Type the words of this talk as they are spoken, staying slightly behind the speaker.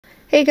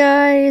Hey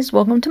guys,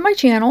 welcome to my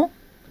channel.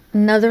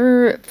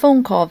 Another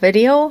phone call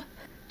video.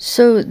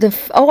 So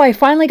I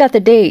finally got the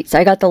dates.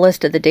 I got the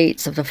list of the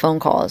dates of the phone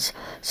calls.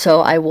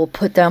 So I will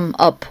put them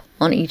up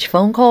on each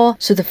phone call.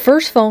 So the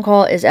first phone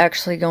call is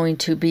actually going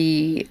to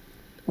be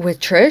with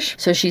Trish.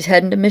 So she's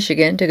heading to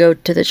Michigan to go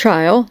to the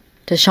trial,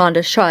 to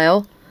Shanda's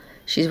trial.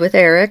 She's with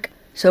Eric.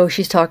 So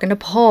she's talking to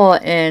Paul,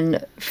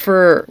 and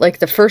for like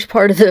the first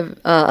part of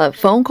the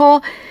phone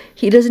call,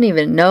 he doesn't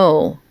even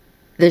know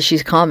that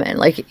she's coming.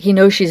 Like, he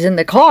knows she's in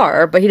the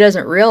car, but he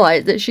doesn't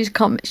realize that she's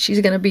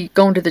gonna be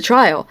going to the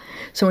trial.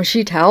 So when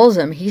she tells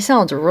him, he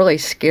sounds really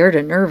scared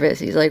and nervous.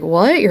 He's like,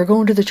 "What? You're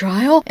going to the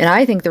trial?" And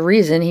I think the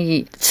reason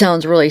he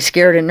sounds really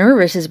scared and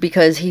nervous is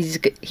because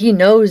he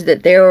knows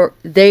that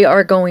they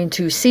are going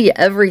to see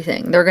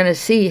everything. They're gonna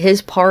see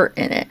his part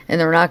in it, and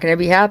they're not gonna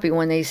be happy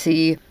when they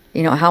see,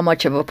 how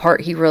much of a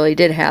part he really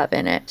did have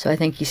in it. So I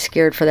think he's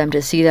scared for them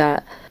to see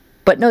that.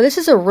 But no, this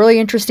is a really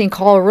interesting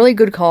call, a really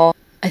good call.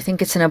 I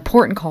think it's an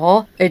important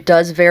call. It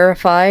does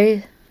verify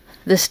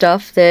the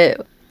stuff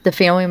that the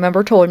family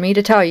member told me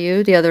to tell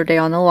you the other day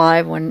on the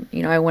live when,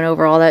 I went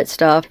over all that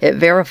stuff. It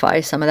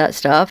verifies some of that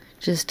stuff.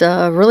 Just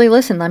really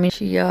listen. I mean,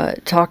 she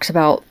talks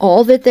about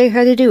all that they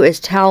had to do is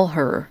tell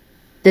her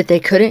that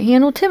they couldn't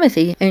handle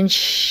Timothy, and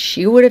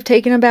she would have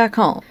taken him back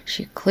home.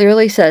 She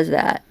clearly says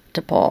that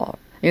to Paul.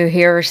 You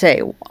hear her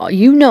say, all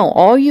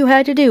you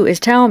had to do is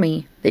tell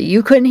me that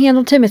you couldn't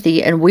handle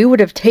Timothy, and we would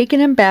have taken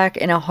him back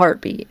in a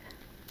heartbeat.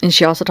 And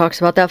she also talks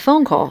about that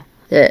phone call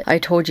that I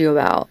told you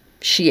about.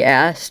 She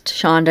asked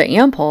Shanda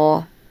and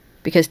Paul,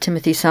 because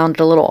Timothy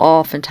sounded a little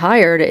off and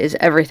tired, "Is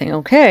everything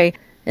okay?"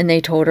 And they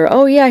told her,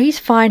 "Oh yeah, he's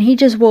fine. He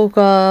just woke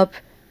up.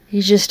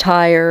 He's just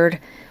tired."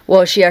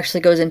 Well, she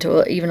actually goes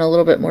into even a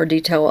little bit more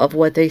detail of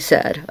what they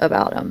said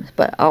about him.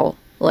 But I'll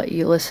let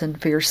you listen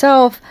for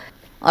yourself.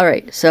 All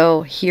right,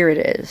 so here it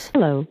is.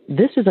 Hello,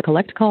 this is a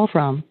collect call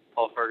from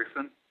Paul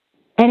Ferguson,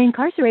 an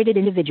incarcerated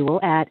individual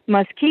at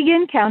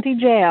Muskegon County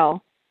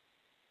Jail.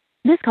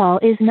 This call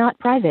is not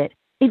private.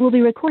 It will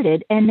be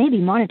recorded and may be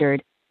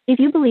monitored. If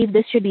you believe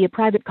this should be a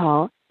private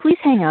call, please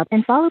hang up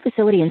and follow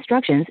facility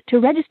instructions to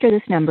register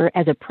this number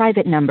as a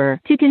private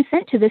number. To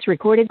consent to this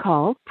recorded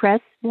call,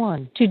 press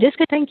 1. To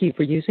disconnect, thank you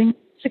for using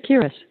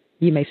Securus.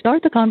 You may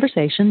start the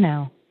conversation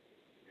now.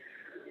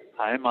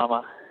 Hi,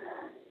 Mama.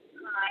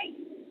 Hi.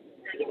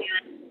 How you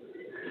doing?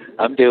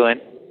 I'm doing.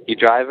 You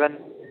driving?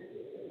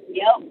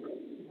 Yep.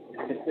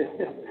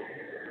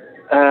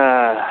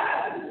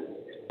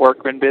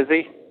 Work been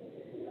busy?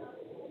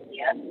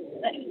 Yes,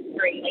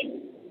 extremely.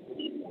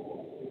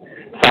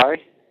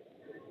 Sorry?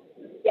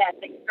 Yes,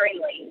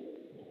 extremely.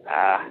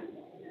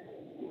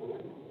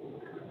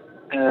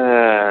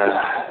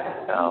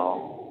 No.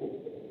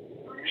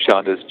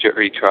 Shanda's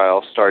jury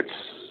trial starts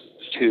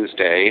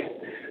Tuesday.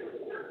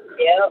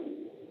 Yep.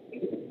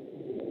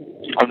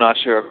 I'm not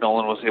sure if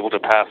Nolan was able to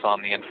pass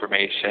on the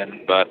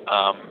information, but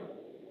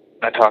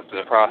I talked to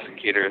the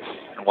prosecutors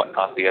and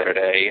whatnot the other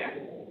day.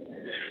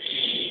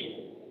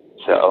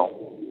 So,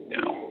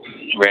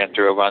 ran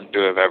through a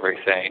run-through of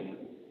everything.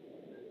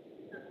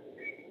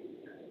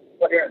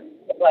 What?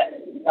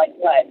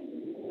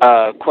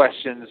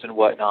 Questions and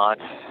whatnot.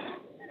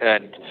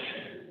 And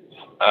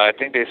I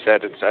think they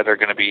said it's either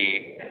going to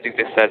be, they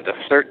said the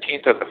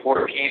 13th or the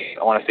 14th.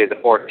 I want to say the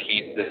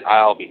 14th that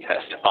I'll be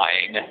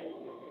testifying.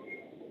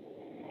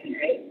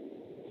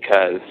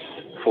 Because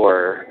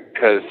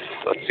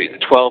let's see, the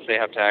 12th they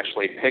have to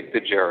actually pick the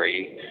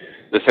jury.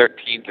 The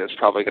 13th is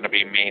probably going to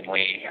be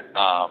mainly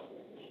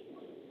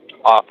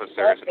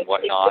officers and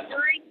whatnot.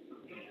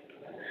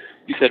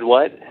 You said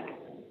what?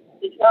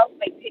 The 12th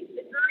they pick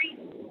the jury?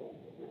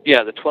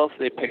 Yeah, the 12th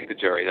they pick the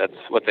jury. That's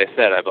what they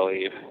said, I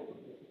believe.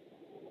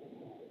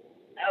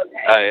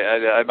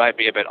 Okay. I might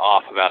be a bit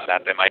off about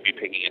that. They might be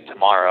picking it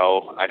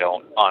tomorrow. I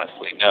don't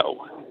honestly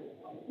know.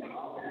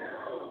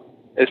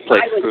 This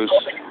place proves.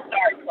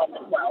 Starts on the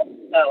 12th,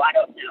 so I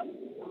don't know.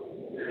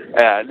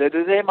 Yeah,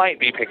 they might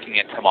be picking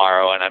it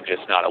tomorrow, and I'm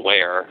just not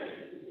aware.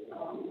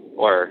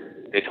 Or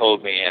they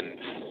told me, and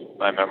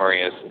my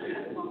memory is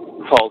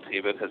faulty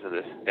because of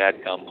this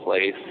dadgum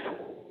place.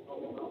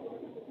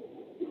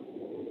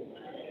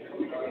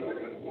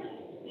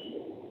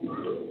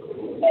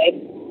 Okay.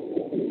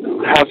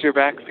 How's your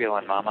back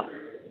feeling, Mama?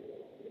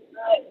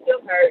 It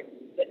still hurts,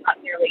 but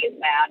not nearly as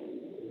bad.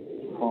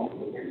 Well,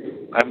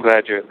 I'm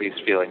glad you're at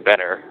least feeling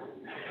better.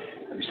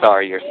 I'm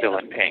sorry you're still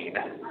in pain.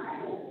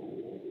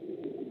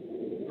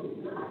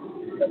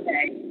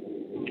 Okay.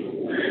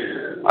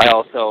 I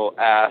also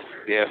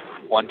asked if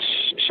once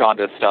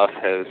Shanda's stuff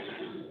has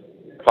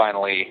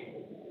finally,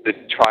 the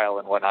trial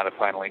and whatnot have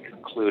finally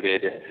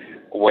concluded,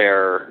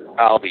 where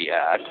I'll be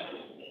at.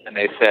 And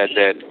they said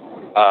that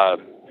I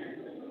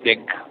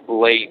think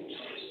late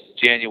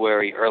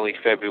January, early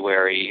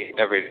February,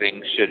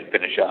 everything should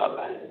finish up.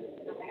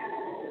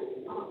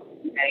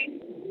 Okay.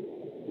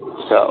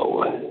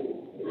 So,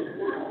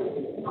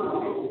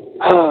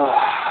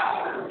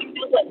 You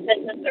know what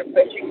sentence they're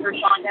pushing for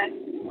Shanda?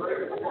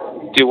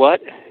 do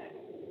what?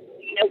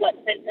 You know what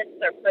sentence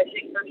they're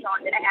pushing for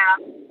Shanda to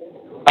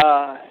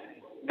have?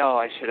 No,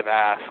 I should have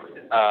asked.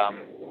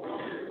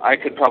 I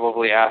could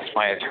probably ask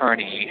my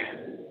attorney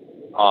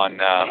on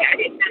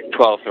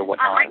 12th or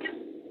whatnot.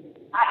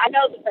 I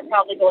know that they're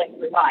probably going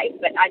through life,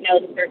 but I know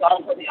that there's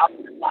also the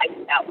officer's life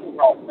without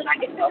parole, and I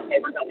didn't know if they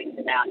were going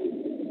to that.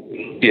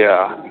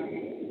 Yeah.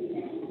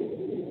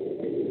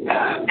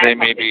 They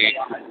may be,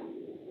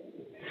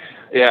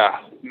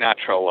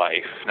 natural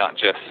life, not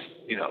just,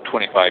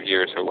 25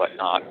 years or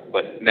whatnot,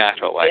 but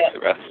natural life, the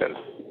rest of it.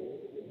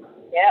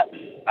 Yep.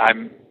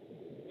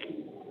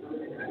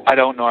 I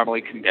don't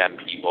normally condemn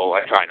people.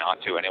 I try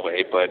not to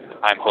anyway, but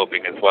I'm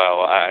hoping as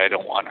well. I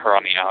don't want her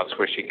on the outs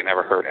where she can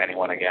never hurt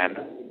anyone again.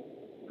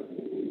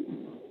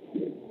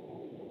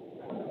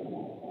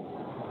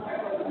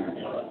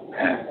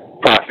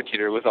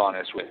 Prosecutor was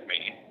honest with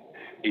me.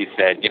 He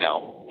said,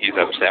 he's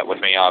upset with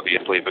me,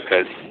 obviously,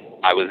 because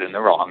I was in the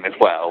wrong as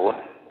well.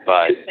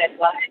 But You said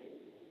what?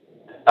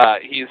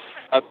 he's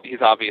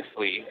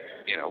obviously,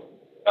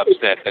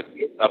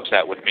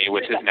 upset with me,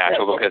 which is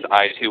natural because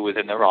I too was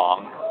in the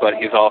wrong. But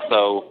he's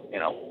also,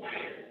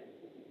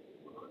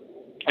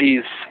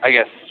 he's, I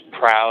guess,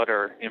 proud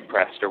or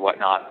impressed or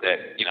whatnot that,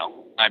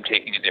 I'm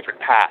taking a different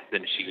path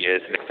than she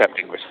is and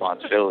accepting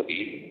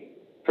responsibility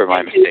for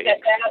my Who said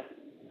mistakes. that?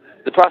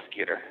 The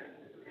prosecutor.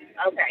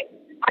 Okay.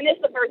 I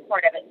missed the first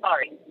part of it.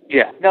 Sorry.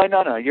 Yeah.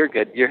 No. You're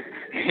good. You're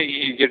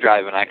you're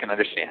driving. I can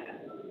understand.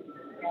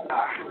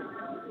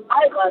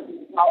 I love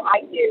you. Oh,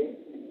 I do.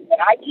 But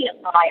I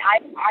can't lie.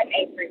 I'm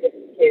angry with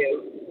you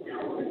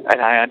too.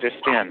 And I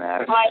understand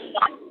that. I'm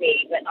not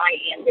me, but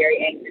I am very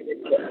angry with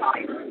you at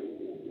times.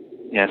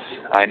 Yes,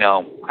 I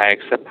know. I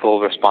accept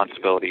full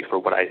responsibility for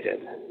what I did.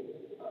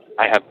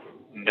 I have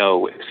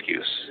no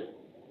excuse.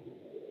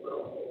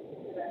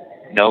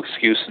 No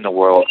excuse in the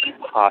world can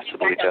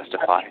possibly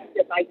justify.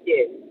 Yes, I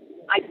do.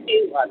 I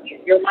do love you.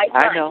 You're my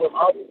son. I know. You'll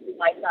always be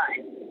my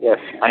son. Yes,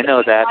 I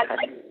know that. I'm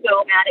like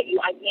so mad at you.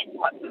 I can't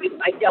talk to you.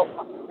 I don't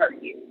want to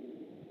hurt you.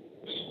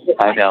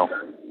 I know.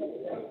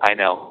 I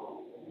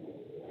know.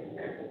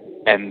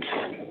 And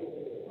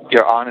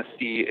your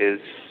honesty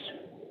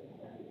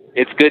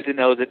it's good to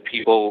know that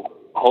people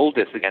hold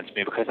this against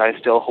me because I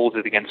still hold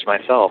it against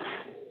myself.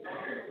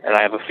 And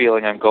I have a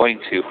feeling I'm going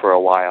to for a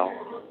while.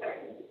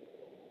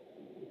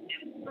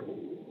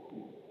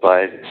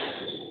 But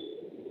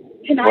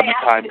when the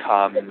time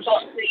comes...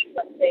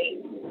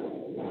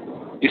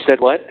 You said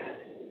what?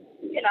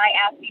 Can I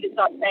ask you to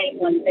stop saying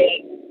one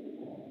thing?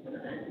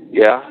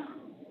 Yeah?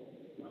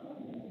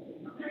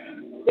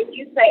 If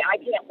you say, I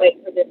can't wait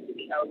for this to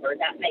be over,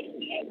 that makes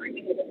me angry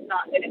because it's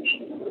not going to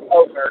be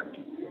over.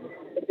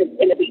 It's just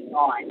going to be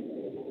gone.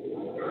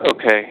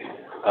 Okay.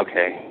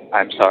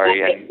 I'm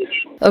sorry.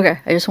 Okay,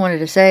 I just wanted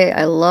to say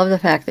I love the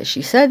fact that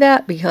she said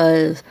that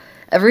because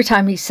every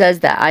time he says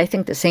that, I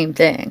think the same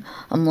thing.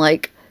 I'm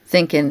like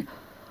thinking,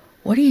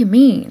 what do you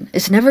mean?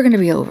 It's never going to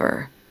be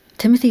over.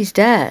 Timothy's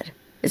dead.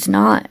 It's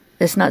not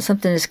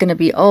something that's going to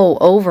be,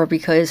 over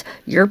because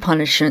your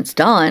punishment's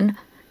done.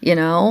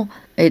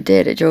 It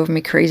did. It drove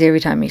me crazy every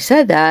time he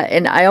said that.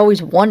 And I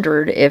always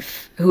wondered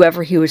if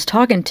whoever he was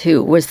talking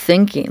to was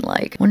thinking,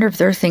 wonder if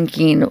they're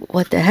thinking,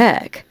 what the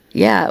heck?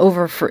 Yeah,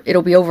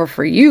 it'll be over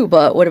for you,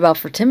 but what about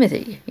for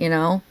Timothy,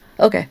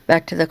 Okay,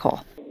 back to the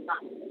call.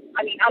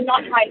 I mean, I'm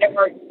not trying to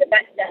hurt you, but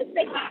that does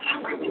make me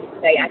angry when you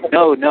say I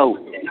don't No.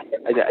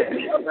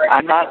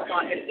 I'm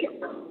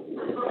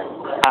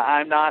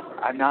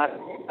not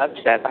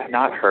upset. I'm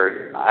not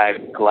hurt.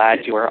 I'm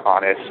glad you were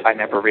honest. I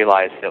never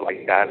realized it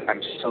like that.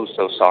 I'm so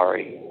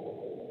sorry.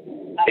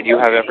 And you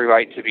have every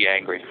right to be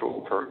angry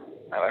for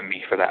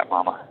me for that,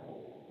 Mama.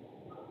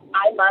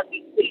 I love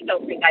you. Please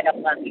don't think I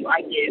don't love you.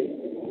 I do.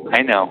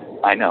 I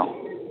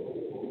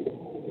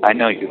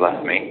know you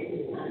love me.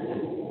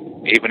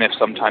 Even if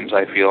sometimes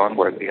I feel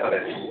unworthy of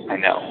it. I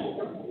know.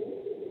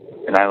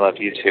 And I love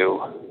you too.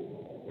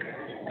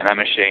 And I'm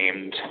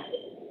ashamed.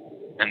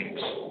 And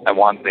I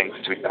want things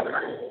to be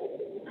better.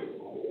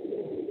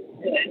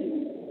 Good.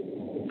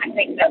 I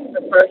think that's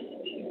the first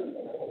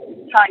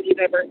time you've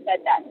ever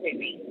said that to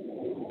me.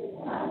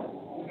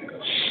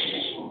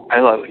 I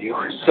love you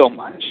so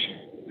much.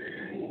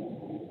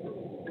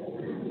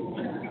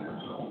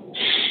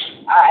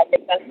 I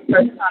think that's the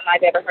first time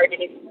I've ever heard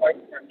any words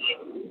from you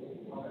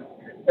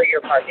for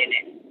your part in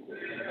it.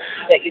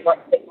 That you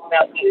weren't thinking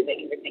about you, that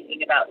you were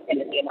thinking about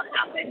Timothy and what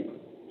happened.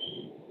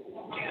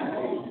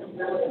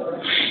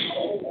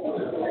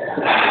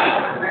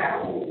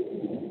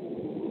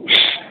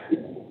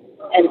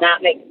 And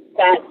that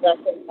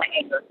lessens my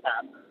anger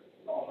some.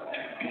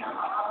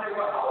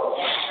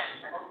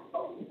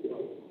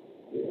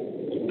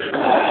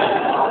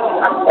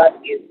 I love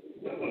you.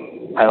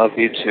 I love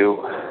you too.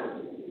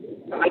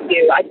 I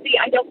do.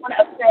 I don't want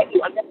to upset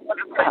you. I just want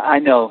to hurt you. I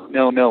know.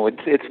 No.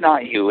 It's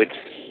not you.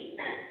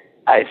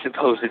 I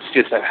suppose it's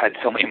just I've had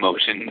so many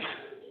emotions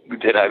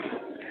that I've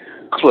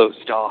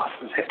closed off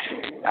that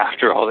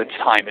after all the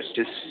time it's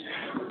just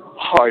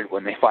hard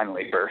when they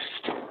finally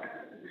burst.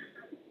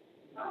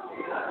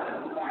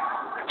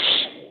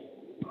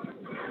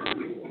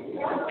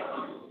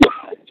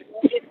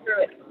 We'll get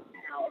through it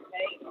now,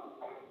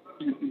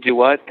 okay? Do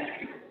what?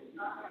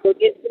 We'll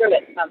get through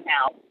it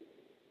somehow.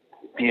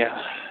 Yeah,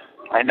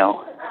 I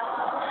know.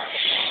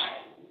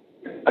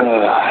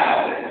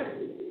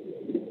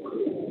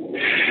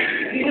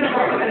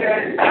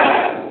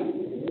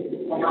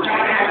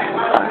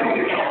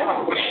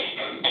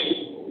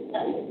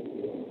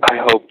 I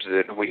hope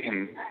that we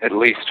can at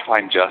least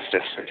find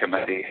justice for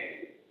Timothy.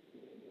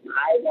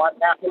 I want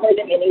that more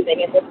than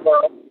anything in this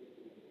world.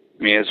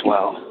 Me as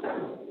well.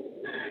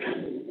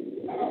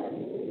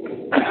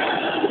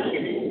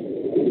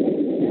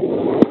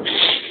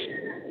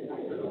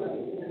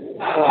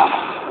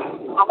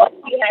 All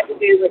she had to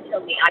do was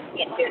tell me I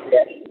can't do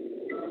this.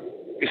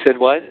 You said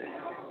what?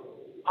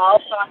 All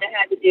Shanda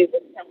had to do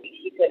was tell me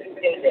she couldn't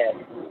do this.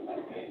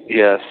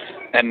 Yes,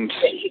 and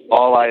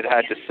all I'd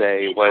had to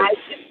say was... I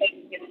should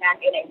take him back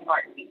in a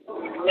heartbeat.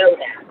 You know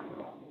that.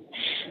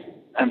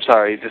 I'm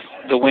sorry, just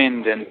the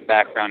wind and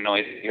background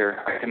noise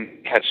here. I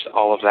can catch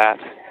all of that.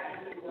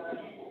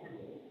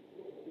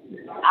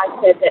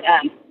 I said that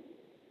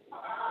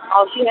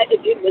all she had to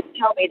do was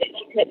tell me that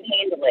she couldn't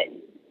handle it.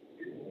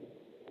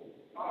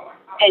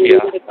 And we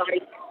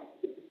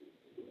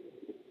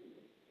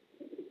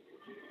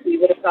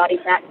would have got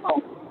him back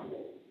home.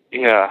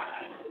 Yeah.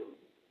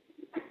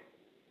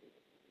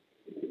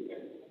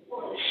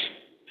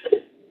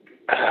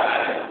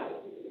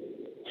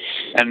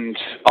 And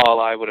all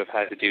I would have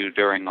had to do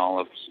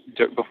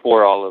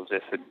before all of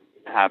this had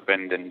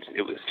happened and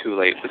it was too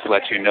late, was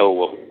let you know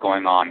what was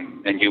going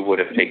on, and you would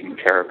have taken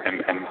care of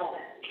him, and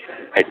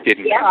I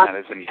didn't, and that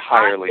is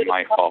entirely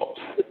my fault.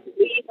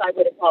 I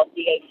would have called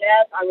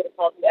DHS, I would have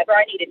called whoever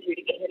I needed to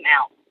get him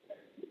out.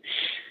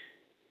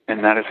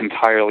 And that is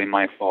entirely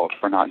my fault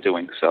for not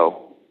doing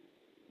so.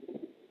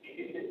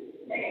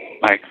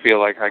 I feel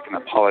like I can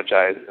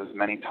apologize as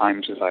many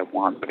times as I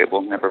want, but it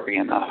will never be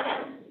enough.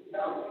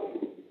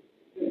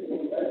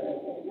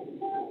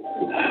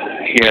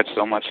 He had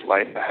so much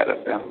life ahead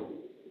of him.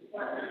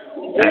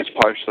 And it's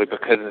partially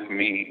because of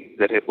me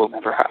that it will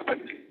never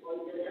happen.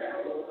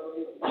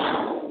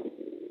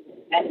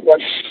 And that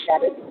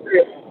is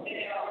true.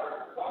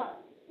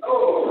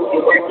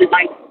 There's a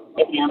life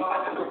in him.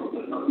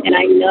 And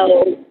I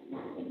know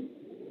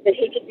that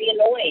he could be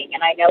annoying,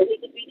 and I know he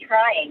could be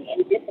trying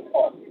and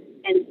difficult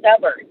and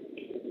stubborn.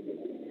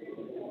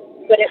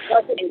 But it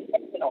wasn't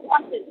intentional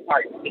on his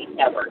part to be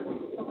stubborn.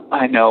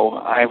 I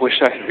know. I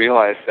wish I had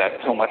realized that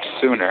so much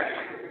sooner.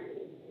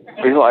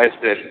 Realized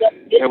that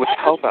there was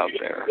help out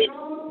there. He's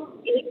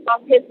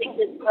autistic.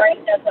 His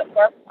brain doesn't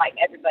work like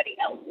everybody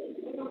else's.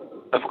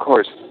 Of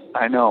course.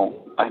 I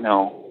know.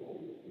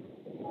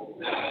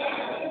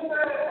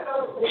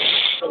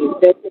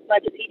 Just as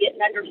much as he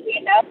didn't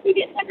understand us, we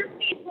didn't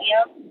understand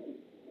him.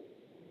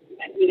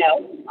 You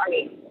know, I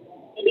mean,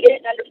 he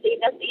didn't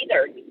understand us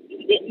either.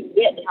 He didn't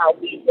get how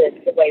we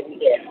did the way we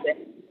did.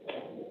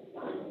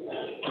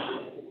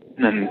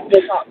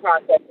 The thought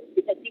process,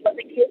 because he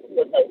wasn't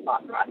capable of those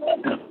thought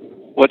processes.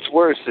 What's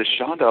worse is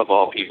Shanda, of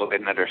all people,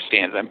 didn't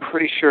understand. I'm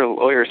pretty sure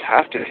lawyers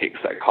have to take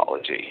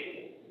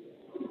psychology.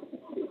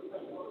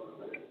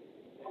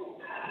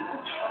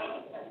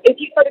 If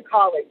you go to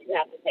college, you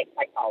have to take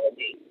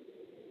psychology.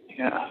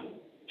 Yeah.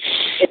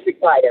 It's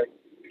required.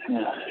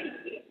 Yeah.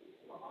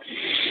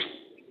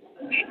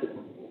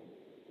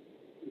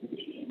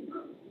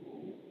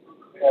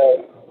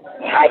 So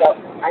I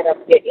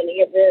don't get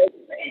any of this,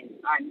 and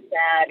I'm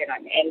sad and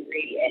I'm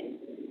angry, and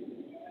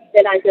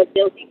then I feel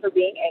guilty for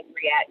being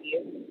angry at you.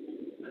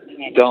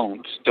 And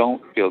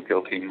Don't feel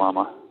guilty,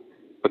 Mama,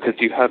 because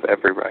you have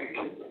every right.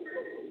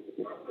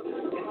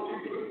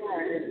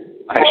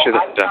 I should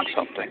have done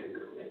something.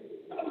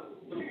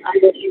 I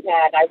wish you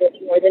had. I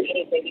wish more than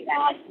anything you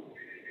had.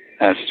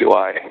 As do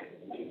I.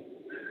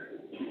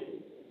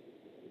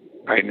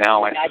 Right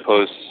now, I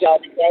suppose... Y'all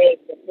today,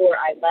 before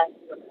I left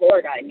for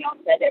Florida, and y'all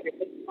said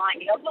everything's fine.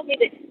 Y'all told me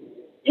that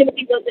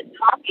Timothy wasn't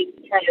talking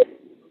because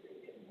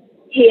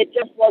he had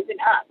just woken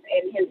up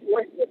and his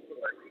voice was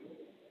hoarse.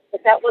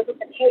 But that wasn't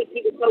the case.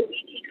 He was so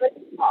weak he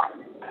couldn't talk.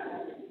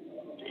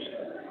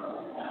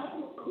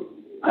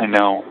 I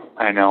know.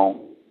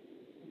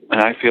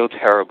 And I feel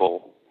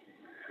terrible.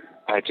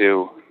 I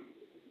do.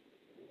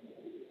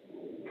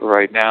 But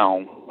right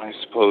now, I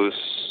suppose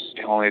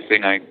the only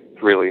thing I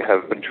really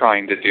have been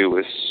trying to do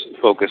is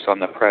focus on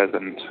the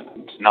present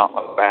and not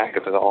look back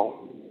at it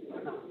all.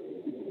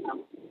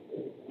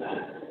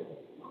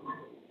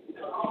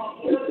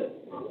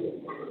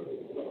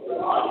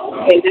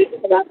 Okay, this is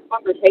about the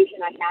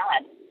conversation I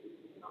had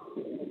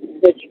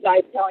with you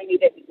guys telling me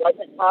that he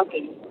wasn't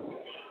talking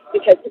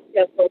because he's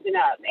just woken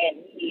up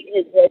and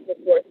his voice was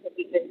hoarse because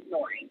he's been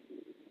snoring.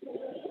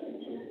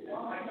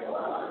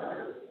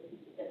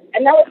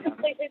 And that was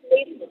completely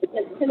believable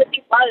because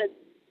Timothy was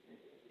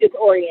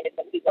disoriented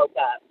when he woke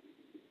up.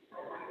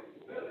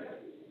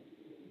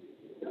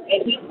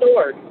 And he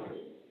snored.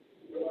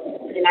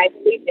 And I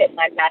believed it, and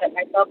I'm mad at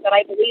myself that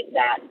I believed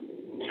that.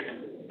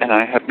 And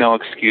I have no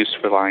excuse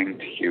for lying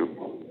to you.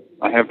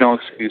 I have no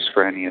excuse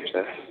for any of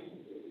this.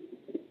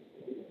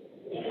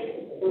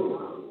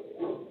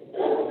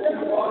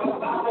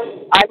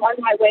 I'm on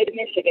my way to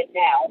Michigan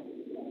now.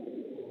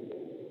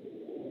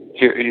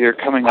 You're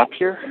coming up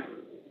here?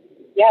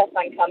 Yes,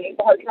 I'm coming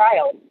for her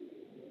trial.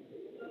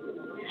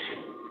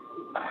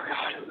 Oh,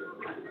 God.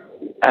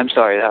 I'm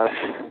sorry,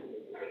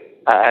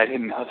 I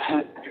didn't know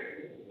that.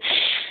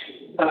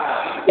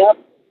 Yep.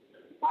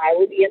 I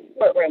will be in the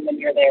courtroom when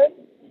you're there.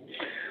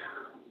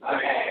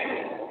 Okay.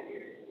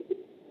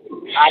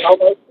 I'm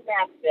almost to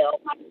Nashville.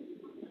 I'm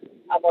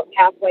almost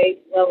halfway,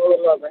 well, a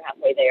little over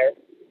halfway there.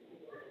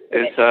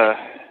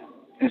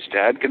 Is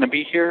Dad gonna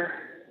be here?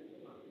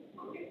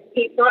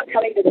 He's not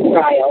coming to the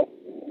trial.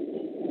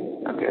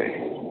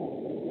 Okay.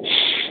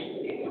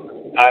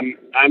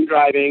 I'm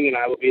driving, and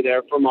I will be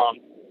there for Mom,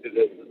 because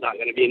this is not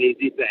going to be an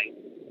easy thing.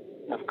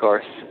 Of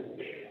course.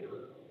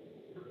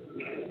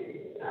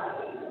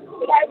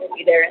 But I will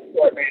be there in the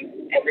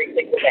courtroom every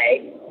single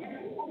day.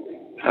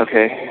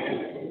 Okay.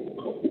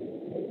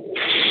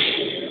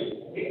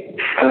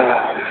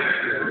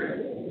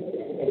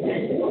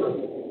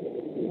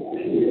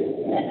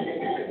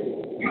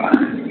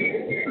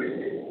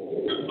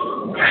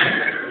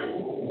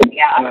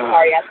 Yeah, I'm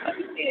sorry, I thought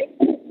you knew.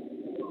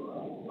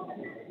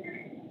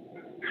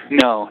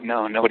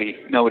 No, nobody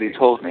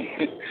told me.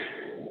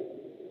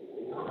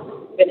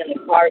 Been in the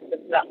car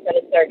since about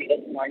 7:30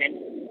 this morning.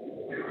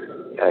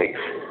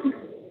 Yikes.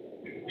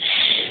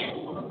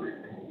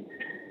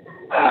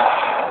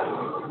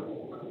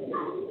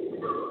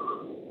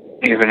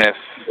 Even if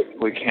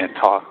we can't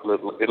talk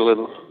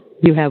little,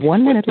 You have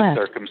 1 minute left.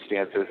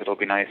 circumstances, it'll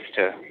be nice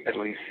to at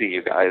least see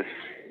you guys.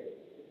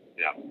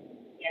 Yeah.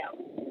 Yeah.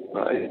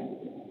 But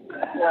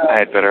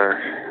I'd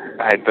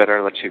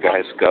better let you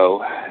guys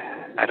go.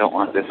 I don't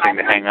want this thing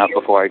to hang up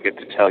before I get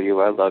to tell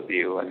you I love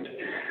you and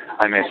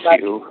I miss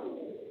you.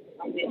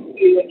 I miss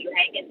you, and you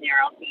hang in there.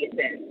 I'll see you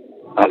soon.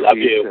 I love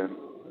you soon.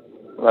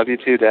 Love you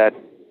too, Dad.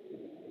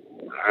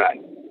 All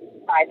right.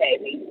 Bye,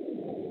 baby.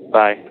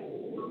 Bye.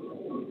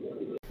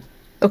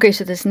 Okay,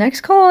 so this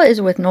next call is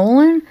with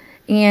Nolan,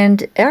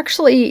 and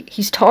actually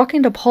he's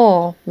talking to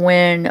Paul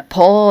when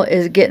Paul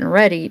is getting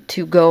ready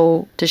to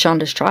go to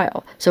Shanda's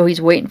trial. So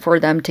he's waiting for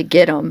them to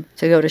get him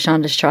to go to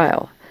Shanda's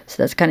trial.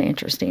 So that's kind of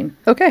interesting.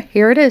 Okay,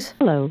 here it is.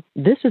 Hello,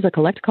 this is a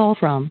collect call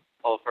from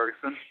Paul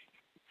Ferguson.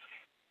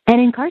 an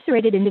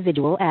incarcerated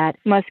individual at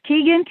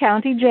Muskegon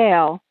County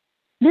Jail.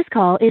 This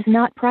call is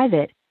not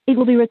private. It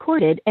will be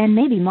recorded and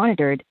may be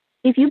monitored.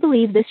 If you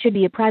believe this should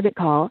be a private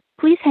call,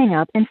 please hang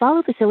up and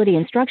follow facility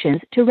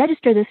instructions to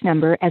register this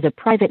number as a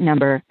private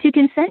number. To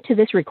consent to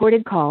this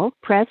recorded call,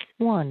 press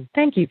 1.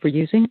 Thank you for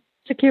using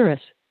Securus.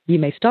 You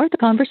may start the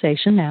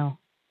conversation now.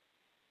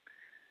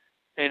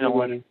 Hey,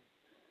 Nolan.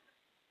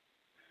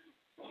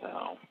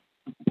 So,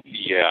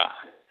 yeah.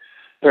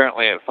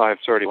 Apparently at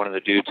 5:30, one of the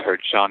dudes heard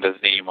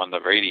Shanda's name on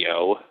the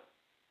radio.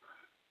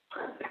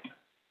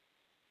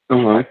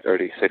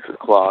 5:30, 6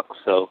 o'clock.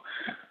 So,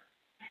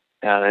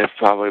 yeah, they've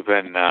probably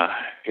been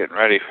getting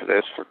ready for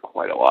this for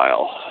quite a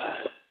while.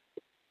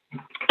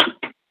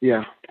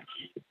 Yeah.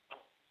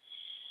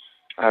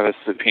 I was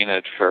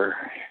subpoenaed for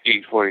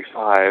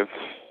 8:45,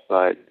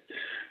 but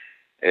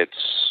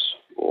it's,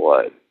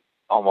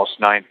 almost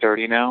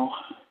 9:30 now?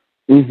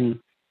 Mm-hmm.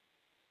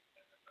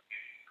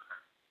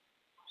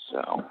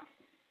 So,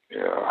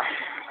 yeah,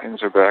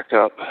 things are backed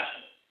up.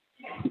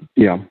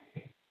 Yeah.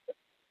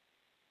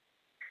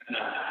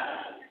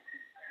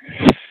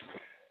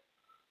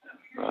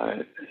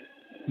 But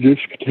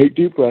Just take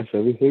deep breaths,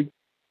 everything.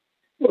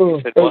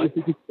 Oh, Said what?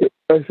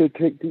 I said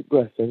take deep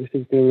breaths.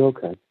 Everything's going to be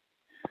okay.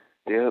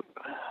 Yep.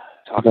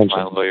 Talked to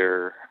my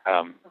lawyer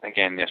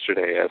again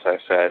yesterday, as I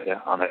said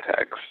on the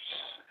text,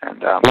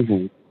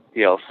 and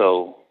he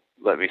also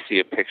let me see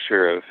a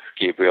picture of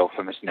Gabriel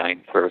from his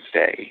 9th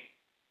birthday.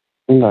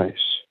 Nice.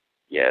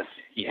 Yes,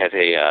 he had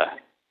a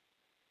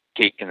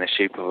cake in the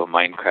shape of a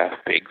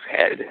Minecraft pig's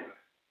head.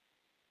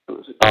 It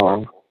was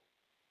adorable.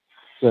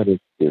 That is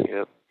good.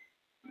 Yep.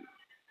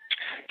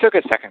 Took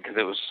a second because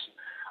it was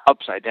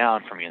upside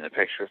down for me in the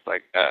picture. It's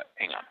like,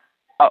 hang on.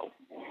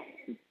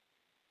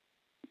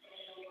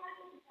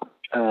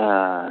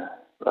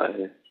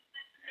 But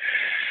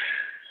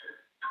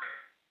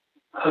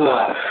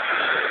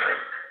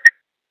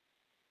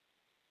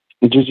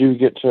Did you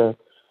get to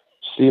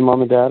see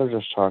Mom and Dad or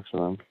just talk to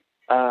them?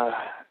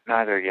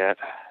 neither yet.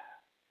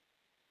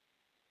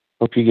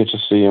 Hope you get to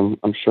see them.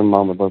 I'm sure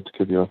Mom would love to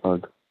give you a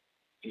hug.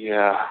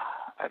 Yeah,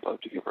 I'd love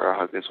to give her a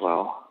hug as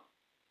well.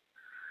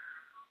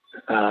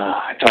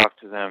 I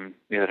talked to them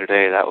the other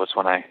day. That was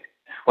when I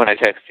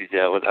texted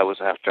you. That was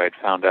after I'd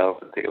found out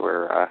that they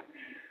were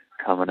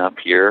coming up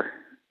here.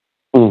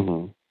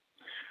 Mm-hmm.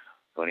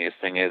 Funniest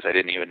thing is, I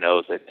didn't even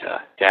know that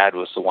Dad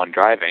was the one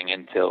driving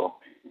until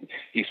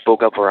he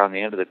spoke up around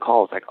the end of the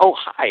call. It's like, oh,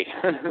 hi.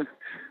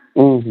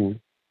 Mm-hmm.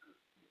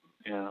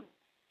 Yeah.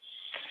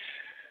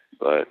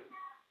 But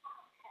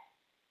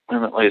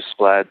I'm at least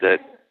glad that,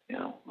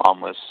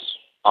 Mom was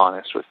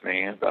honest with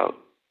me about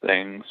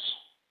things.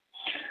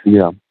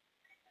 Yeah.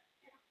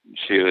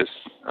 She was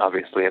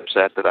obviously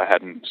upset that I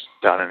hadn't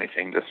done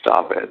anything to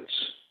stop it.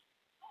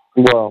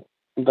 Well,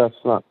 that's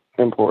not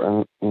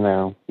important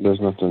now. There's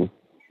nothing.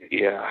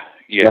 Yeah.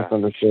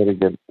 Nothing to say to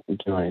do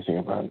anything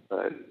about it.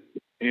 But,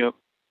 yep.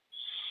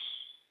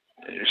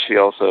 she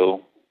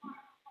also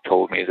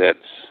told me that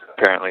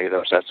apparently it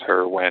upsets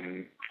her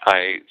when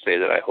I say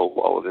that I hope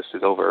all of this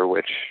is over,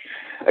 which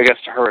I guess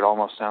to her it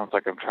almost sounds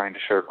like I'm trying to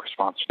shirk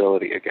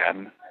responsibility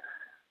again,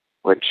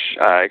 which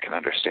I can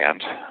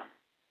understand.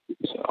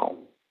 So,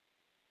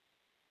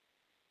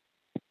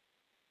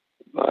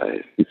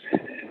 but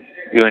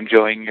you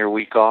enjoying your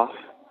week off?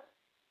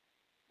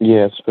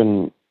 Yeah, it's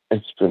been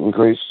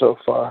great so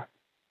far.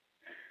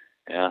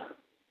 Yeah.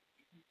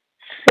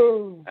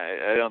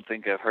 I don't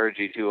think I've heard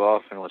you too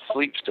often with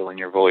sleep still in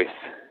your voice.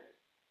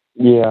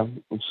 Yeah,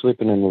 I'm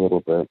sleeping in a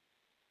little bit.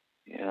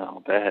 Yeah,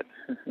 I'll bet.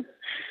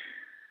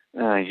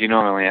 You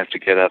normally have to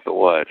get up at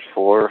what,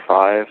 4 or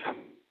 5?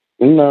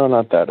 No,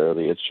 not that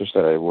early. It's just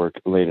that I work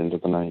late into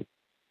the night.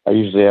 I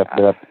usually have to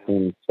get up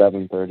between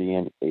 7:30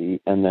 and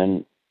 8, and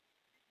then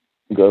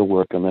go to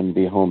work, and then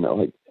be home at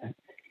like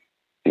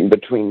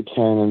between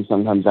 10 and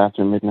sometimes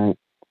after midnight.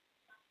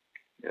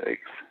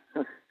 Yikes.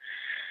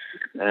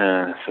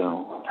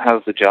 So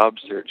how's the job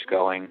search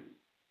going?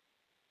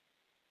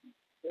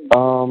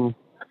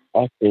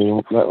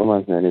 Actually, that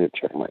reminds me, I need to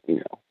check my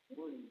email.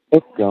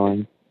 It's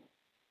going.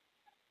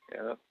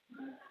 Yeah.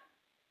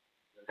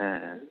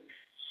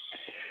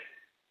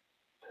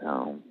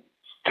 So,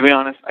 to be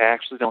honest, I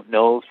actually don't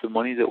know if the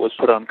money that was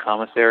put on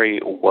commissary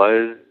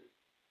was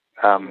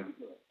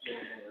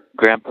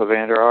Grandpa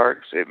Vander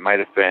Ark's. It might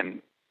have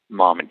been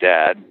Mom and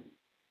Dad,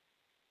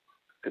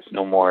 because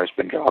no more has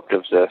been dropped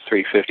of the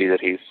 $350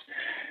 that he's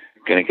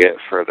gonna get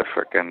for the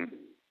frickin'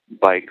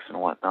 bikes and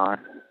whatnot.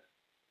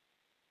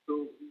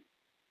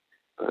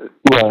 But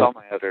I saw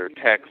my other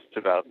text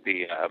about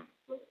the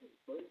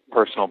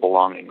personal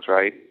belongings,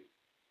 right?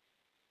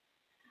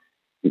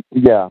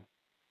 Yeah.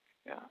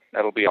 Yeah,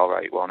 that'll be all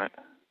right, won't it?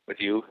 With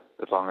you,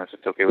 as long as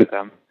it's okay with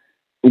them.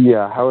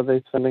 Yeah. How are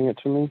they sending it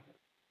to me?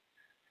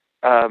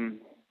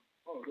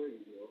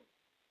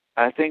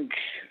 I think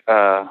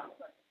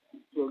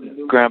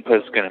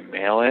Grandpa's gonna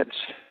mail it.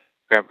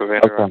 Grandpa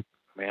Vander Ark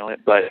mail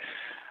it, but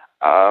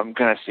I'm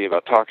gonna see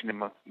about talking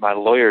to my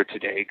lawyer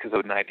today, because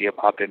an idea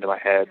popped into my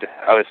head.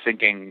 I was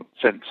thinking,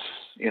 since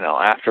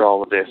after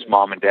all of this,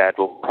 Mom and Dad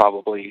will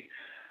probably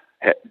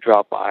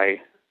drop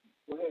by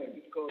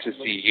to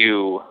see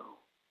you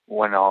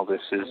when all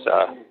this is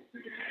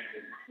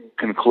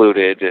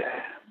concluded.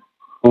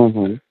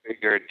 Mm-hmm. I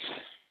figured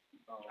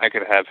I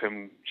could have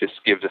him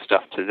just give the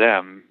stuff to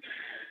them,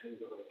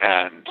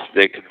 and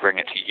they could bring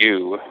it to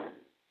you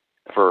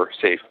for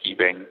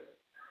safekeeping.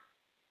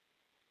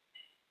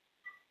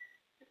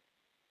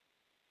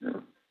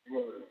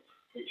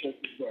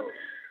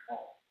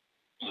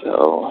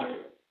 So,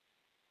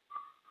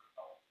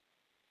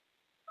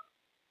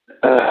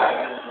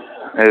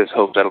 I just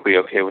hope that'll be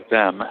okay with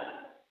them.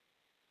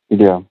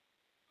 Yeah.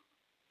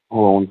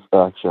 Hold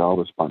on, actually, I'll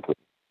respond to it.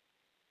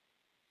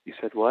 You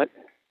said what?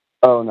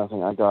 Oh,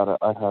 nothing. I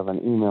have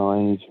an email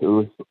I need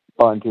to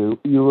respond to.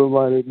 You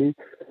reminded me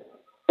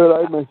that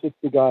I messaged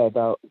the guy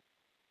about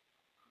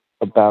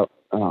a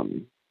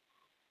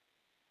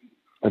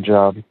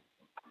job.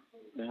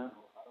 Yeah.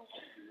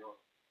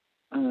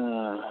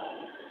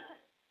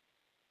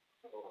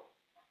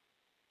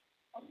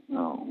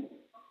 No.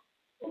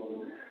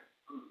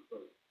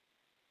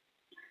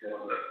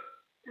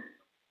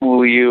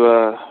 Will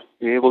you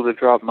be able to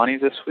drop money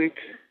this week?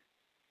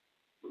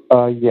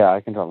 Yeah,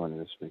 I can drop money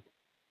this week.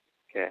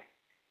 Okay.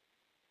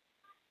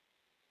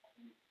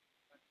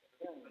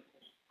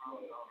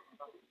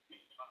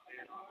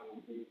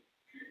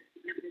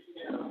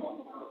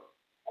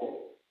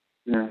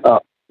 Yeah.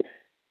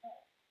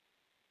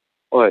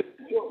 What?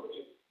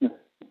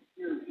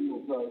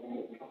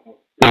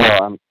 No,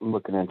 I'm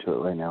looking into it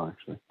right now,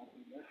 actually.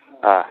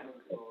 So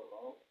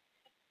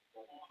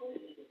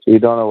you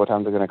don't know what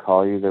time they're going to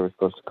call you? They were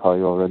supposed to call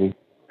you already?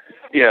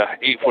 Yeah,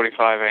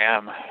 8:45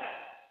 a.m.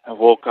 I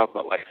woke up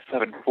at like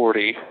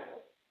 7:40.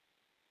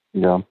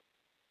 Yeah.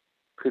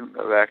 Couldn't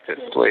go back to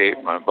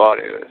sleep. My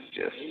body was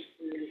just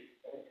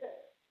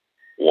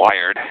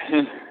wired.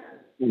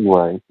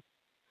 Right.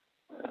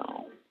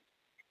 So,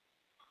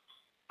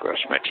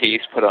 brush my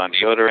teeth, put on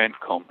deodorant,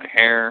 comb my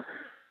hair.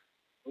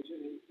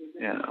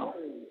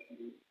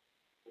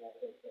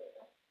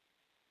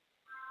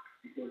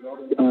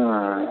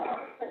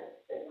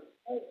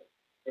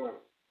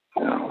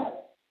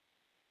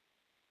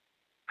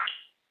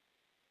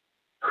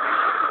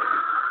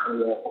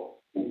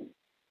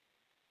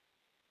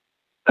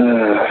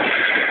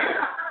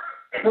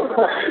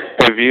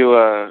 Have you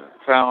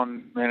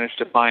managed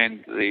to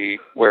find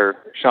where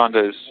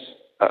Shanda's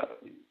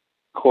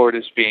court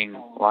is being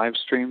live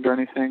streamed or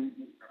anything?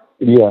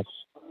 Yes.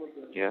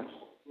 Yes.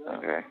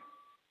 Okay.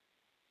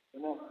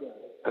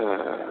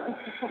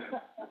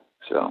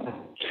 So,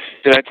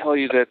 did I tell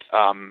you that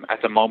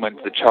at the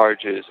moment the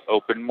charge is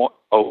open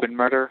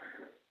murder?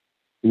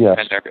 Yes.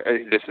 And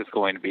this is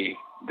going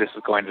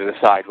to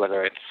decide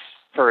whether it's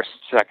first,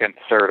 second,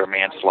 third, or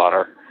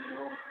manslaughter.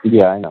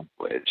 Yeah, I know.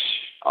 Which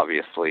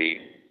obviously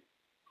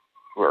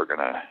we're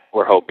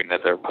hoping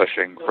that they're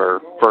pushing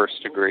for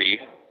first degree,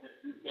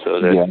 so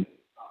that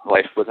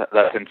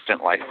that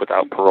instant life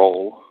without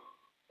parole.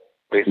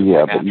 basically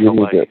Yeah, but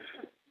natural life.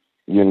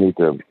 You need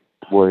to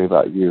worry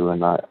about you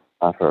and not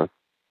her.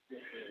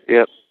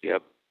 Yep.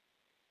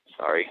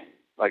 Sorry.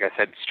 Like I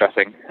said,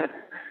 stressing.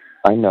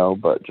 I know,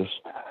 but just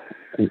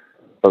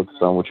focus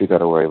on what you got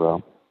to worry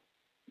about.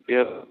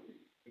 Yep.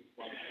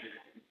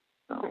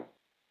 Oh.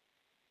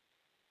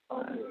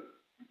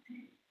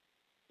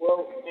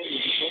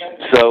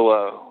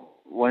 So,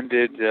 when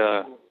did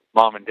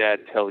Mom and Dad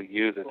tell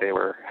you that they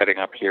were heading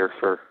up here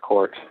for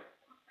court?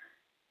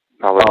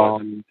 Probably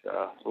wasn't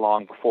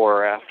long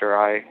before or after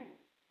I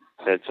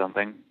said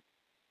something.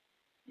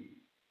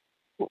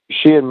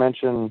 She had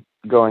mentioned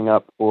going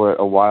up for it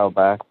a while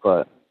back,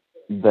 but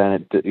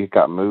then it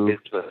got moved. It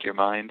slipped your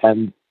mind?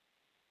 And,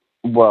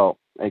 well,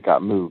 it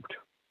got moved.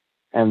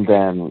 And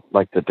then,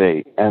 like, the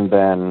date. And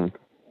then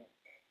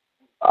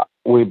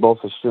we both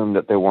assumed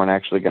that they weren't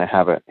actually going to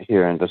have it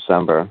here in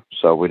December,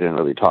 so we didn't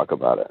really talk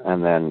about it.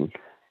 And then,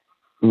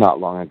 not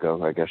long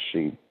ago, I guess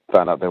she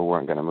found out they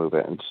weren't going to move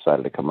it and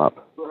decided to come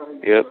up.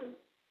 Yep.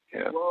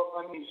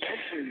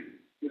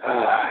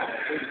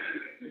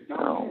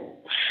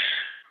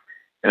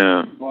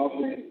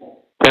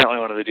 Apparently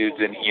one of the dudes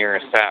in here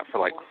sat for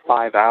like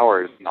 5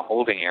 hours in the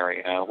holding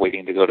area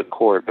waiting to go to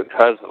court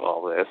because of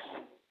all this.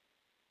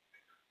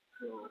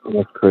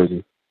 That's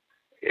crazy.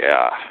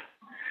 Yeah.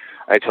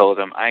 I told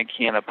him I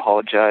can't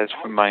apologize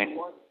for my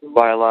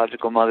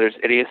biological mother's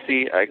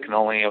idiocy. I can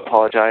only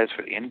apologize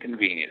for the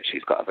inconvenience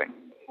she's causing.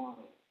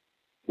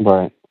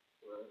 Right.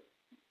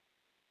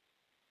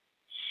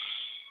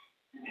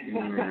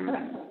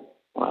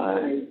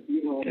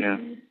 Yeah.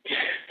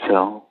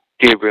 So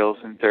Gabriel's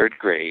in 3rd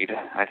grade.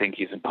 I think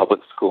he's in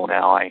public school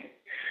now. I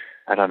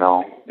don't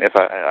know if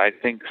I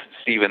think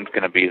Steven's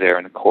going to be there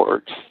in the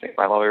court.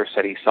 My lawyer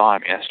said he saw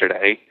him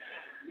yesterday.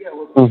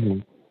 Mm-hmm.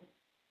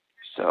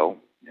 So,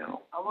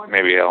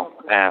 maybe I'll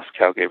ask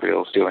how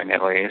Gabriel's doing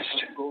at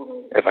least,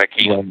 if I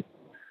can.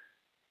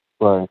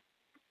 Right.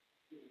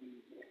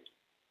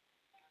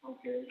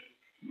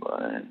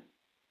 But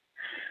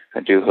I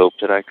do hope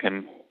that I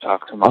can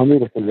talk to him. I need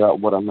to figure out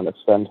what I'm going to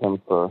send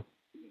him for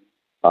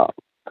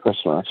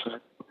Christmas.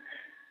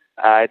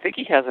 I think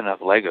he has enough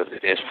Legos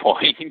at this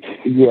point.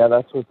 Yeah,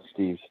 that's what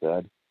Steve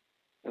said.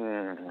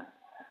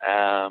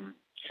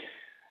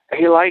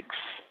 He likes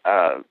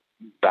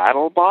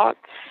battle bots,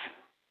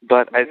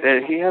 but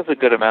he has a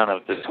good amount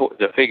of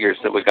the figures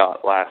that we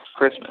got last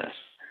Christmas.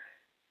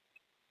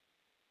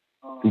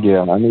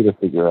 Yeah, I need to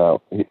figure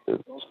out.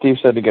 Steve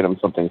said to get him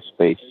something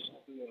space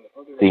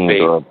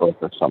themed or a book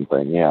or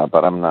something. Yeah,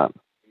 but I'm not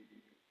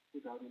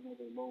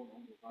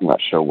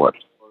sure what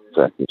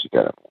exactly to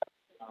get him.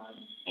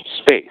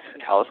 Space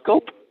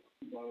telescope.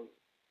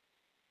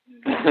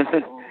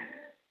 I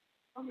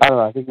don't know.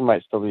 I think he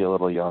might still be a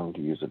little young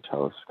to use a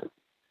telescope.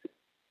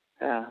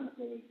 Yeah.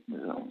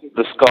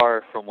 The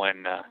scar from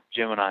when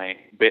Jim and I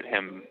bit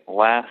him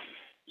last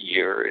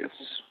year is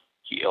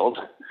healed.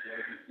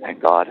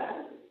 Thank God.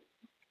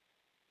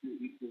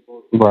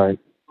 Right.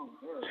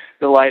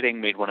 The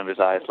lighting made one of his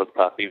eyes look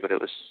puffy, but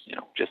it was,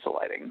 just the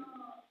lighting.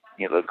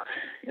 He looked,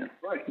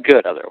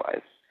 good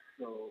otherwise.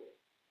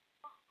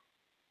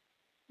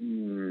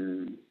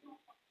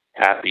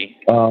 Happy.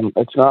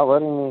 It's not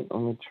letting me.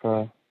 Let me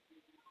try.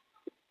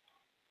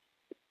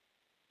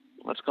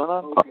 What's going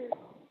on?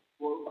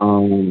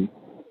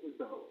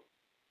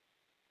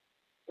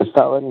 It's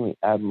not letting me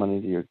add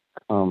money to your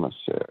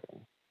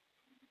commissary.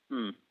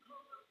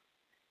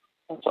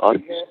 That's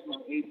odd.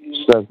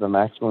 It says the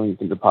maximum you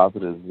can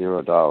deposit is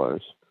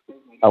 $0.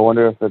 I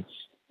wonder if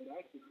it's.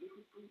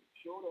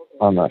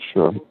 I'm not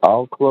sure.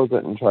 I'll close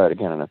it and try it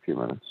again in a few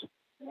minutes.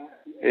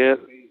 Yep.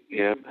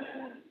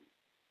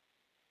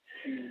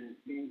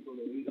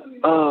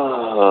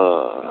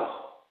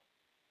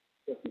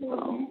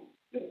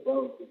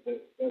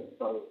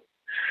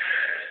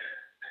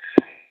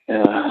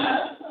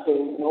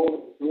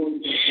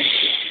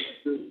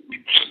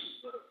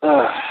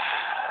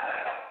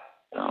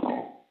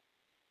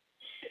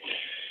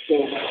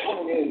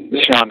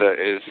 Shanda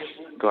is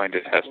going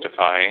to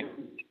testify.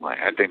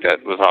 I think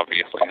that was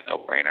obviously a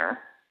no-brainer.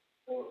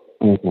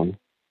 Mm-hmm.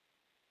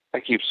 I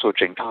keep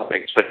switching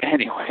topics, but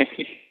anyway.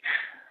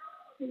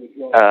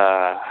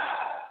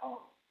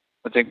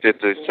 I think that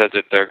they said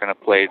that they're going to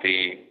play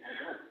the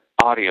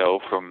audio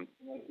from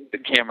the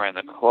camera in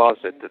the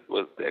closet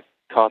that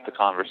caught the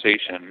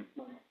conversation,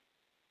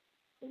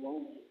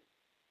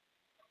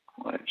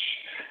 which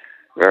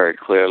very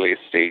clearly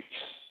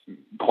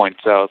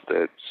points out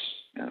that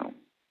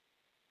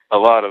a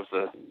lot of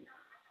the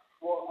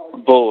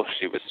bull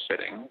she was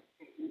spitting.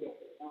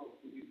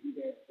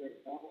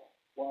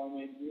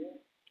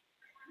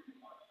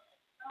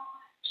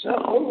 So,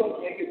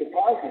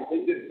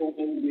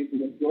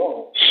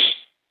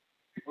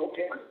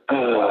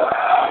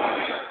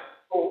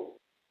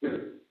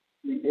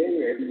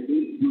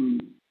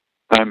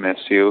 I miss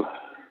you.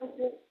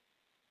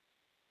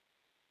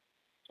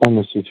 I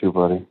miss you too,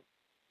 buddy.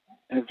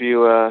 Have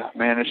you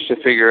managed to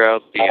figure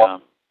out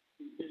the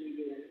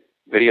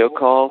video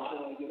call?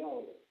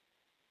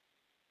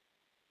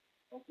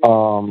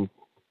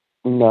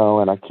 No,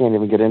 and I can't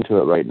even get into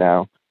it right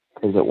now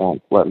because it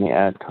won't let me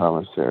add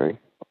commissary.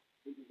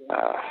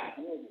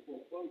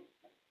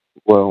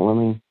 Well, let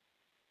me...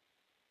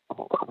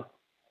 Hold on.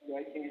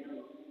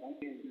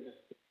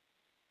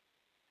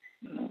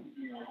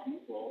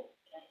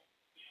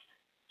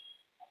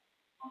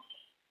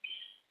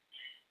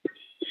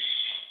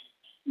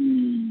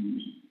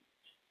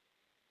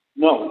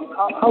 No.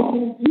 How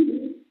can you do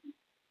that?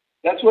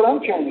 That's what I'm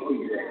trying to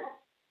figure out.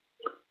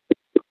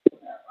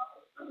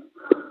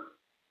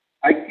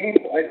 I can't,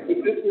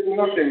 if this is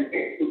nothing,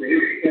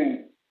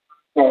 anything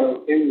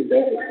for any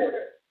debit card.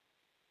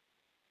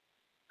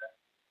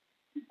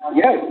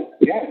 Yes.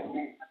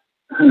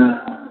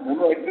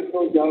 Remember, I took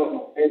those out of my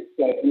head.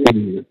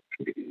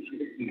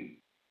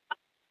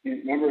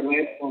 Remember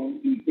last time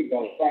he took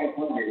out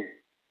 500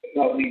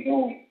 without me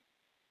knowing.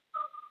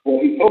 Well,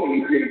 he told me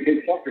he was going to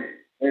take something.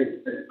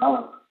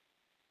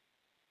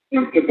 He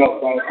took out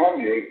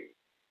 500,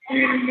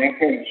 and that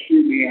kind of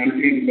screwed me on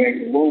paying back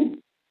the loan.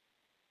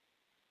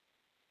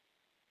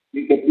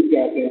 Because we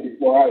got there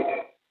before I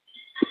did.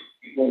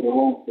 Before the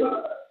loan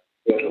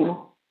started.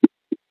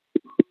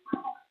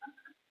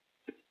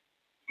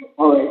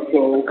 All right, so...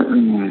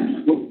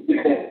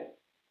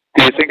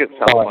 Do you think at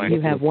some point...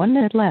 You have 1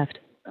 minute left.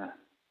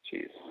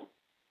 Jeez.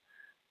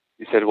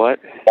 You said what?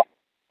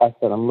 I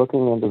said I'm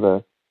looking into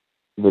the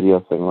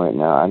video thing right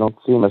now. I don't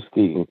see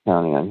Muskegon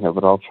County on here,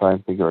 but I'll try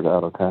and figure it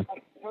out, okay?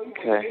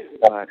 Okay,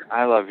 but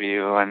I love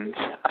you, and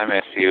I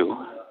miss you.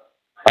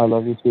 I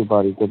love you too,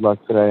 buddy. Good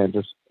luck today, and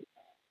just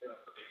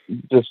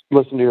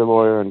listen to your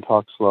lawyer and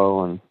talk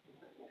slow and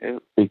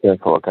be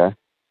careful, okay?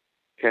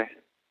 Okay.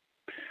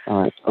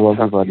 All right. I love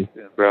you, buddy.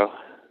 Soon, bro.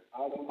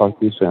 Talk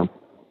to you soon.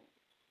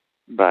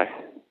 Bye.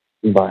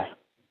 Bye.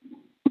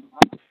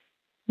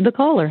 The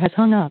caller has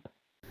hung up.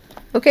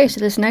 Okay, so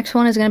this next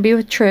one is going to be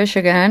with Trish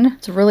again.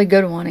 It's a really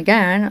good one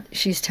again.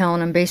 She's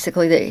telling him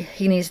basically that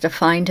he needs to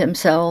find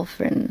himself,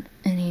 and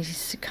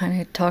he's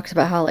kind of talks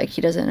about how, like,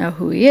 he doesn't know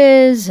who he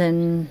is,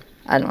 and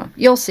I don't know.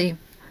 You'll see.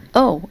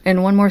 Oh,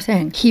 and one more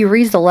thing. He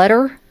reads the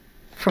letter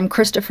from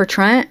Christopher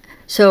Trent.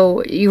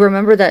 So you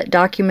remember that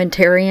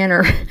documentarian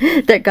or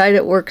that guy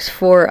that works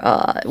for,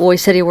 he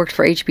said he worked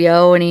for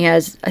HBO, and he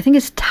has, I think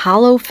it's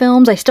Tallow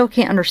Films. I still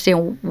can't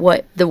understand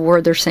what the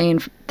word they're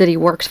saying that he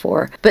works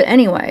for. But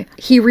anyway,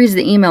 he reads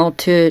the email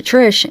to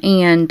Trish,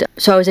 and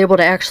so I was able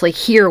to actually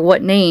hear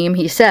what name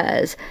he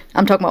says.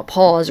 I'm talking about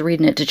Paul is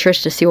reading it to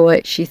Trish to see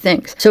what she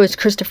thinks. So it's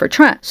Christopher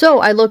Trent. So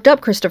I looked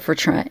up Christopher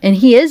Trent, and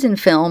he is in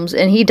films,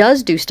 and he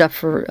does do stuff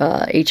for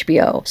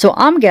HBO. So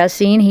I'm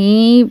guessing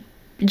he...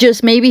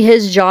 just maybe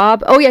his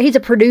job. Oh yeah, he's a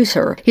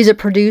producer. He's a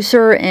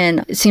producer,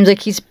 and it seems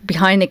like he's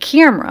behind the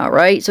camera,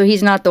 right? So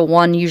he's not the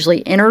one usually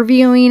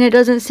interviewing, it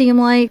doesn't seem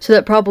like. So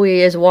that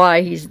probably is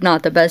why he's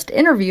not the best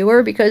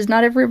interviewer, because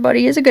not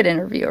everybody is a good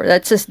interviewer.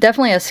 That's just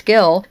definitely a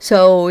skill.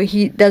 So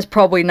that's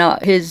probably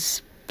not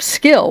his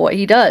skill, what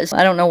he does.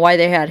 I don't know why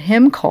they had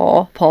him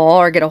call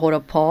Paul or get a hold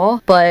of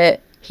Paul,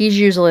 but he's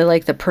usually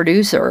like the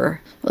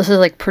producer. This is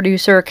like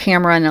producer,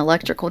 camera and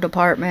electrical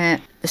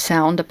department, the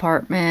sound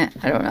department.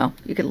 I don't know.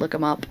 You could look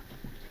him up.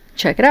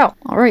 Check it out.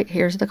 All right,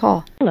 here's the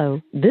call.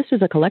 Hello, this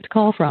is a collect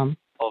call from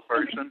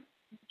Ferguson.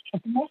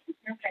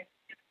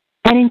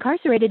 an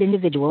incarcerated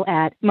individual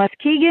at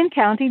Muskegon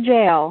County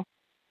Jail.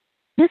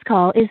 This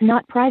call is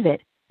not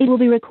private. It will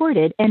be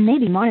recorded and may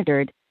be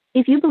monitored.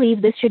 If you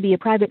believe this should be a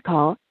private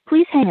call,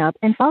 please hang up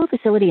and follow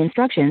facility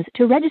instructions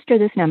to register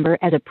this number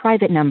as a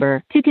private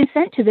number. To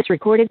consent to this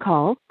recorded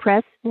call,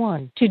 press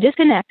 1. To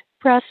disconnect,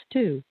 press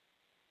 2.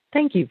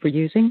 Thank you for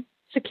using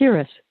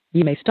Securus.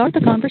 You may start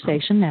the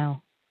conversation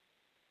now.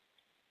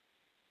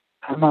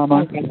 Hi,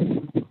 Mama.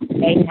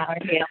 Hey, how are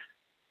you?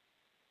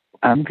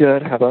 I'm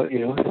good. How about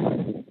you?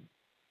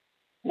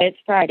 It's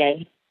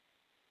Friday.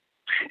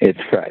 It's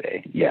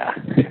Friday, yeah.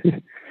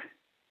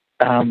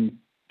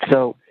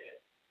 So,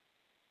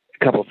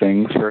 a couple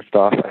things. First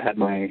off,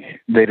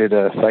 they did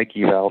a psych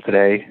eval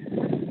today.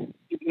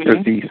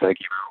 There's the psych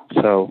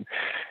eval. So,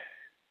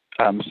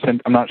 I'm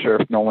not sure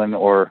if Nolan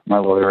or my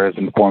lawyer has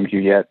informed you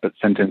yet, but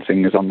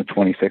sentencing is on the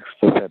 26th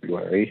of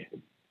February.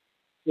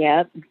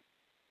 Yep.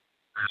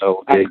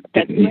 So they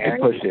didn't need to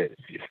push it.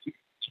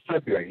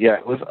 February, yeah.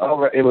 It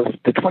was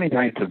the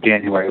 29th of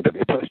January, but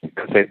they pushed it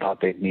because they thought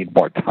they'd need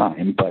more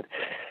time, but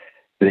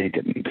they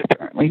didn't,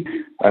 apparently.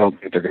 I don't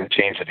think they're going to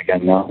change it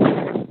again,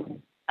 though.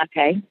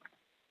 Okay.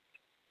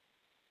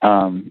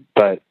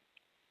 But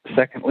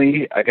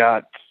secondly, I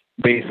got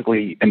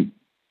basically an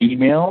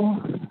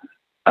email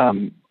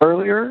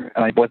earlier,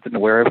 and I wasn't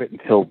aware of it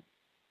until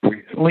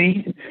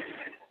recently.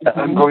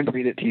 I'm going to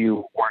read it to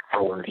you word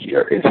for word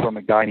here. It's from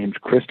a guy named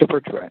Christopher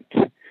Trent.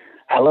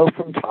 Hello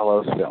from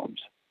Talos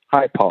Films.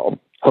 Hi, Paul.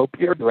 Hope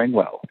you're doing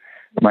well.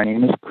 My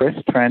name is Chris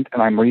Trent,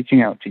 and I'm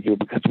reaching out to you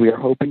because we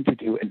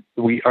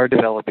are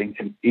developing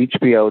an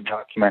HBO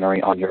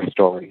documentary on your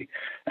story,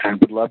 and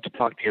would love to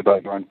talk to you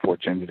about your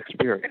unfortunate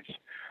experience.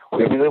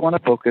 We really want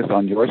to focus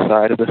on your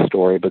side of the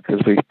story because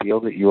we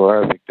feel that you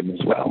are a victim as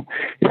well.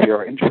 If you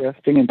are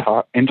interested in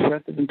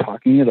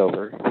talking it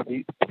over,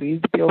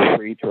 please feel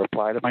free to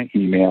reply to my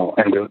email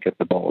and we'll get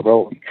the ball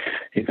rolling.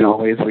 You can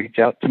always reach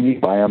out to me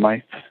via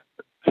my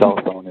cell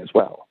phone as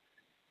well.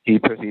 He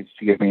proceeds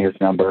to give me his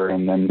number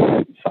and then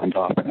signs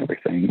off and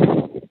everything.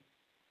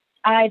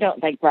 I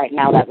don't think right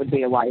now that would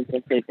be a wise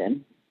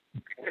decision.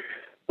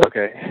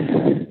 Okay.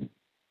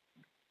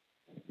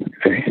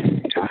 Okay.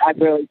 I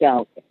really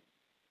don't.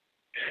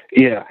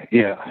 Yeah.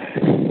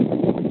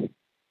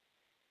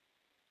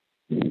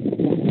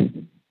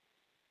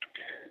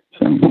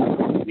 So,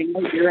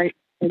 you're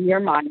in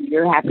your mind,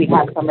 you're happy to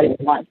have somebody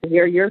that wants to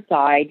hear your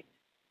side,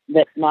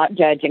 that's not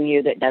judging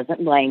you, that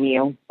doesn't blame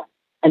you,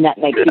 and that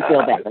makes you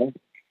feel better.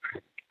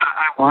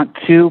 I want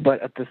to,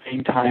 but at the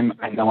same time,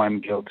 I know I'm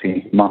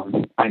guilty,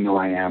 Mom. I know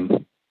I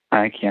am.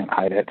 I can't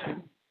hide it.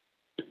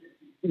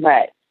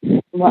 But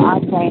what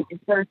I'm saying is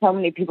there are so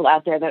many people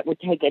out there that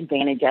would take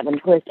advantage of and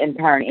twist and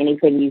turn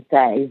anything you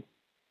say.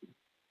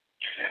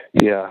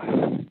 Yeah.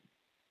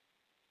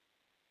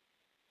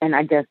 And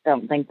I just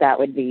don't think that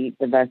would be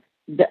the best.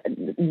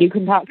 You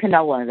can talk to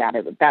no one about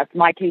it, but that's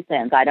my 2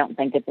 cents. I don't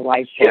think it's a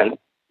wise choice.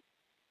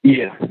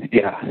 Yeah,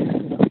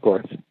 of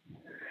course.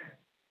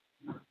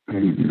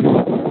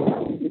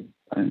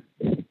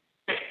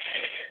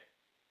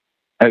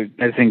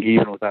 I think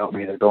even without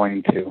me, they're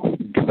going to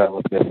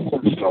develop this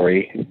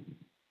story.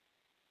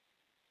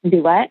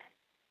 Do what?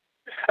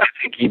 I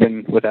think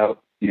even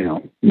without,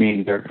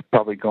 me, they're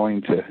probably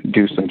going to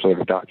do some sort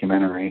of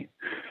documentary.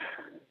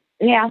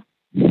 Yeah.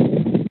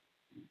 They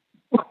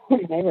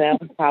will,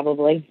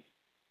 probably.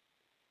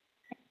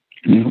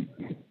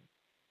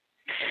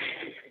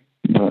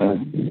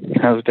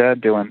 How's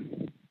Dad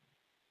doing?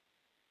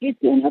 He's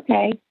doing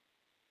okay.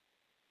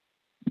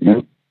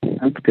 Nope,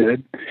 that's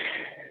good.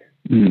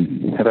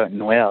 How about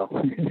Noelle?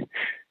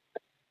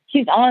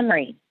 She's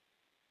ornery.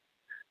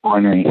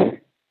 Ornery.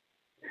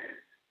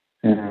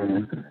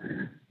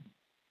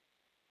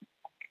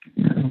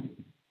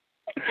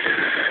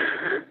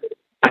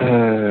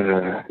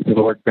 Has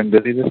work been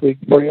busy this week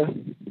for you?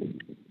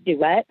 Do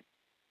what?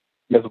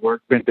 Has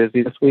work been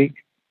busy this week?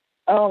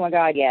 Oh, my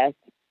God, yes.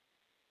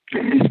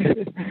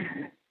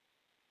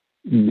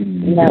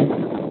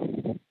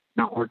 No.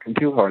 Not working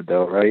too hard,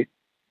 though, right?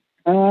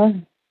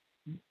 I'm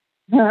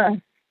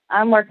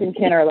working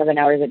 10 or 11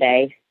 hours a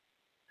day.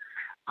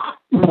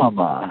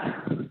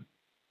 Mama.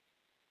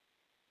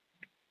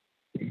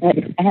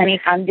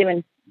 Honey, I'm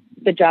doing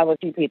the job of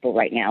 2 people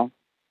right now.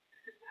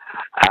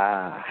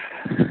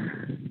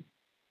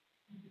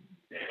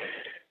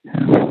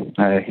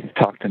 I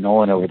talked to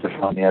Nolan over the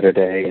phone the other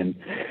day and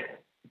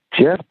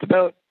just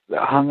about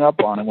hung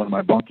up on him when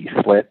my bunkie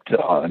slipped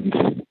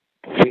and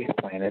face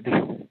planted.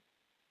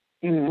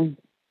 Mm-hmm.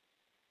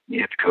 You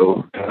have to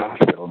go to the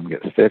hospital and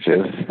get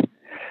stitches.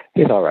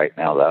 He's all right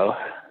now, though.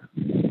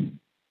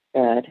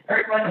 Good.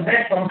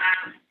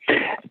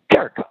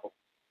 Jericho.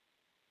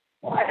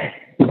 What?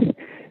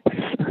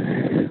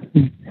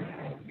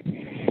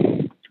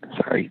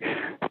 Sorry.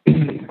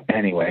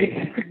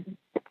 Anyway.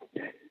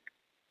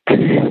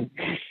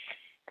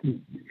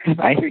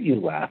 I hear you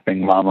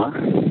laughing, Mama.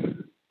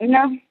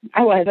 No,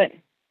 I wasn't.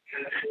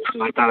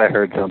 I thought I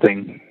heard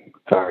something.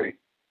 Sorry.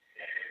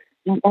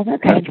 No, that's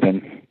okay. That's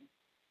been...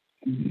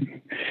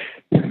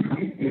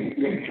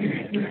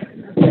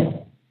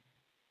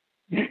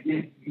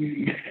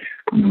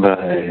 But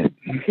I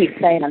keep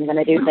saying I'm going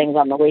to do things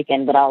on the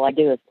weekend, but all I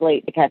do is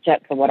sleep to catch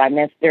up for what I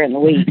missed during the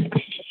week.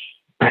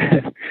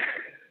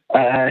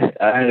 I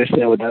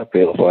understand what that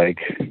feels like.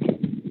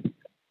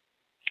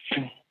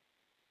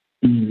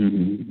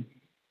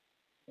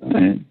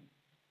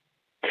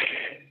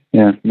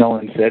 Yeah,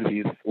 Nolan said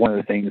one of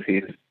the things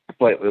he's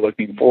slightly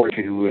looking forward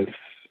to is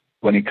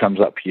when he comes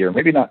up here.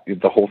 Maybe not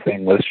the whole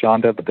thing with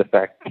Shanda, but the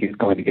fact that he's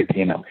going to get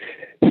to,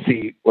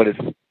 see what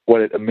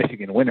a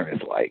Michigan winter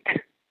is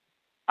like.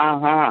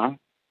 Uh-huh.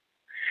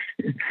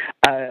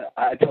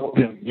 I told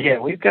him, yeah,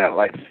 we've got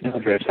like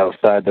snowdrifts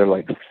outside. They're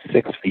like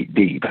 6 feet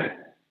deep.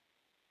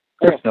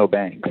 There's snow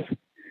banks.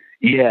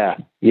 Yeah.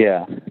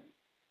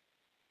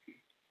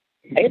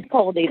 It's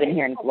cold even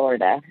here in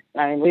Florida.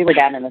 I mean, we were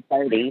down in the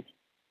 30s.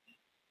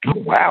 Oh,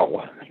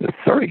 wow. The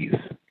 30s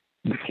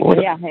in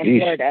Florida. Yeah, in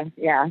Florida.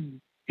 Yeah.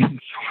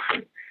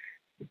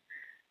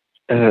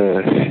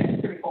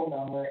 Pretty cold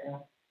down right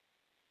now.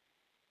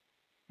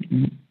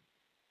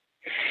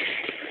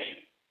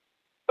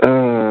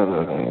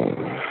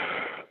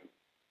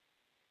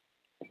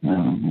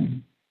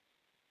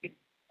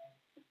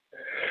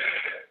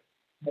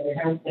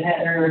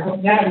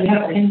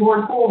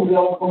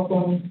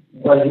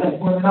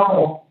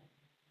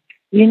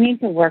 You need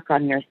to work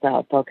on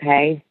yourself,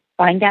 okay?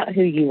 Find out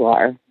who you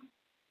are.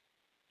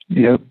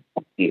 Yep.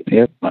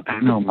 I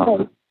know,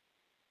 Mama.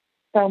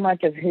 So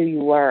much of who you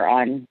were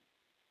on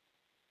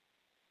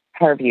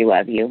her view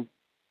of you.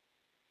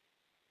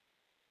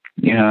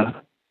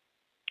 Yeah.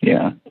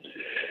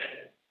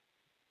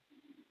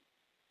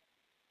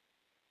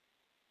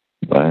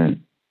 But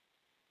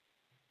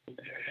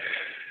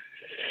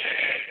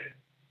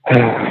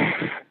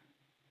I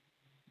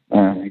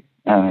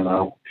don't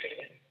know.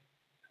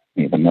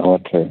 Even know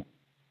what to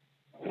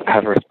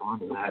have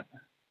respond to that.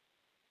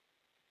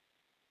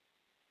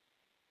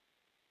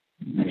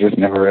 I just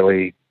never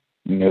really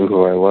knew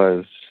who I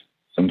was.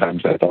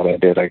 Sometimes I thought I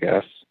did, I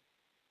guess.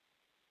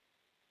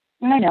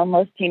 I know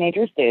most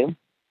teenagers do.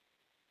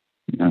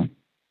 Yeah.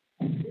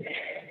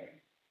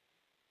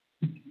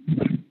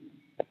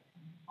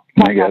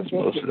 I guess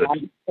most of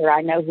the Sure,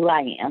 I know who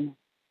I am.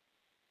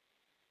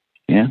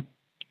 yeah.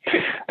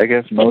 I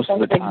guess most of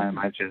the time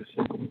I just.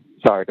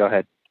 Sorry, go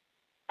ahead.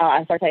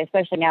 I start saying,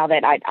 especially now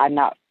that I'm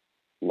not.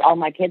 All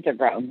my kids are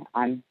grown.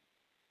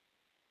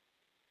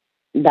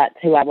 That's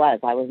who I was.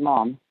 I was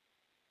mom.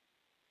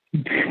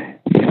 You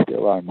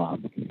still are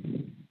mom.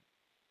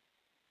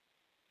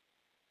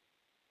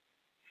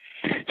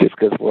 Just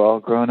because we're all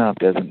grown up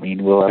doesn't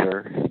mean we'll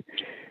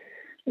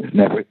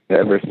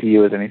never see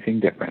you as anything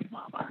different,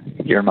 Mama.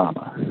 You're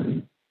Mama.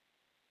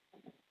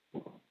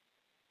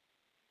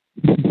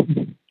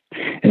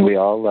 And we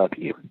all love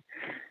you.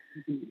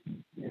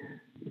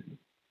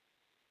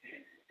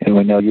 And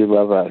we know you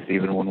love us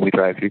even when we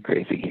drive you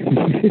crazy.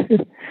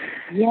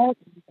 Yes,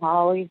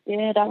 always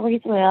did,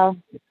 always will.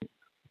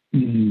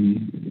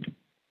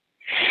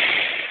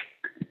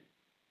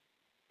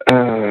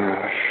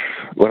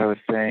 What I was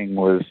saying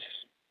was,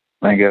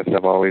 I guess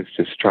I've always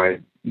just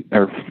tried,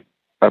 or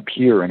up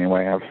here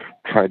anyway, I've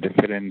tried to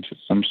fit into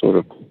some sort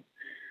of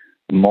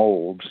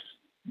mold,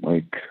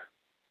 like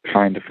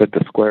trying to fit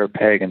the square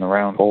peg in the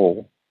round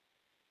hole.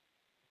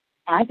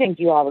 I think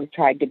you always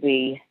tried to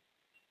be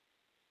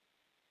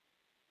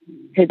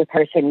who the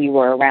person you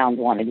were around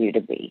wanted you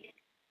to be.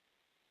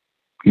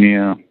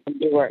 Yeah. When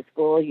you were at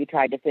school, you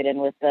tried to fit in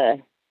with the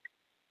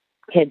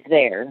kids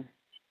there.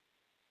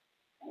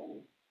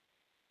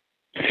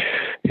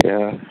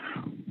 Yeah.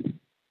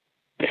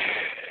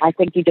 I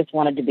think you just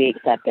wanted to be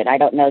accepted. I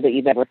don't know that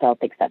you've ever felt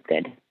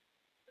accepted.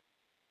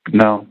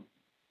 No,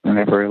 I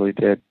never really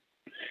did.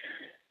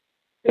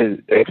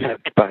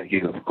 Except by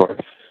you, of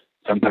course.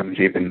 Sometimes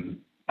even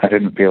I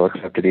didn't feel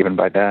accepted even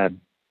by Dad.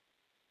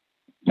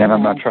 And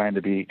I'm not trying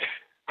to be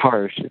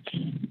harsh.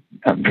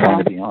 I'm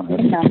trying to be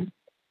honest.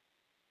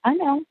 I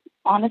know.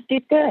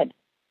 Honesty's good.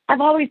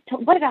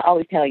 What did I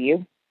always tell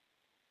you?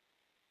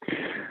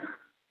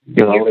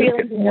 You'll always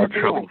get more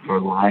trouble for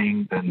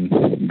lying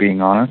than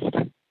being honest.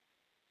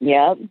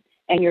 Yep.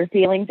 And your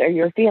feelings are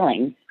your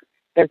feelings.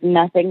 There's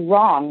nothing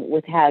wrong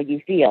with how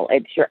you feel.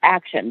 It's your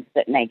actions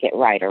that make it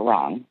right or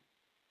wrong.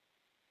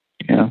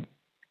 Yeah.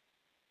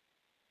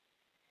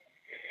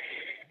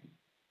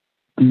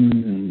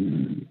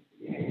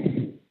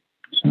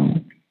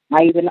 So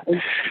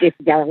If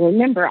y'all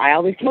remember, I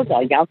always told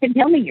y'all can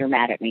tell me you're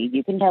mad at me.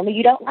 You can tell me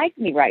you don't like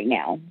me right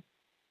now.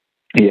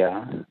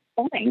 Yeah.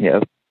 Fine.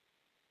 Yep.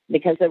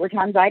 Because there were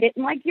times I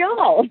didn't like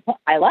y'all.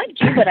 I liked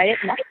you, but I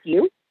didn't like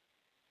you.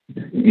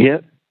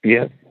 Yep.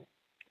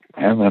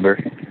 I remember.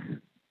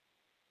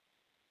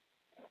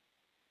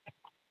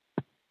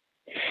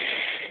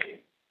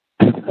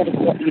 But it's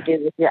what you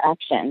do with your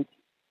actions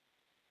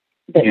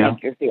that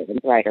make your feelings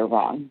right or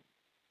wrong.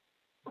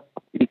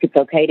 It's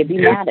okay to be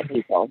mad at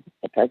people.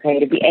 It's okay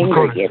to be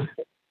angry.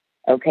 It's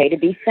okay to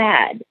be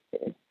sad.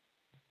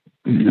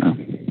 Yeah.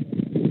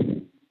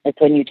 It's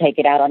when you take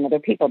it out on other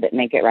people that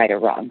make it right or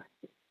wrong.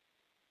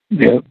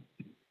 Yep.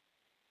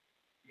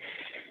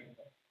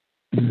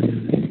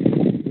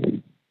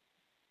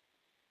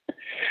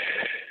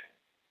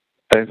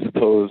 I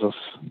suppose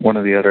one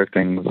of the other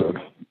things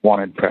I've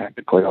wanted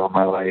practically all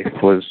my life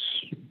was,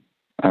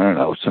 I don't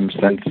know, some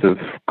sense of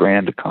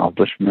grand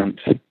accomplishment,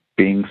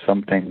 being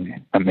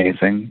something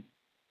amazing.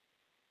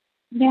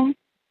 Yeah,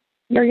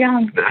 you're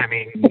young. I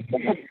mean,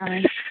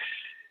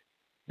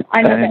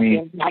 I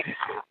know that.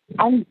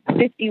 I'm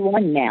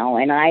 51 now,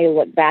 and I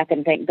look back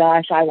and think,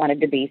 gosh, I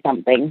wanted to be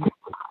something.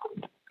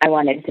 I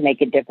wanted to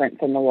make a difference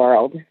in the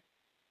world.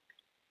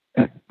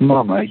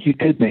 Mama, you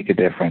did make a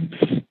difference.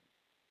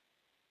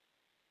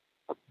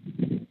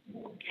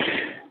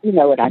 You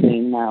know what I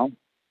mean, though.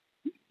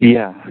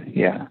 Yeah.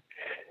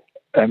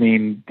 I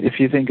mean, if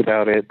you think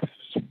about it,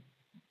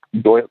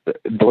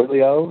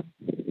 Doilio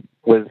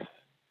was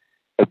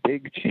a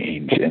big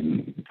change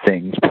in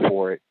things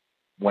before it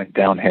went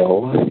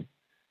downhill.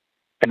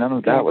 And none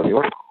of that was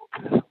your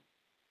fault.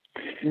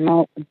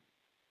 No.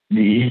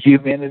 You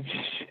managed,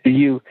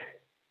 you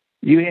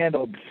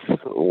handled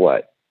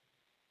what?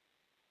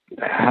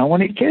 How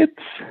many kids?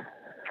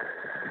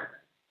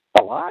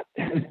 A lot?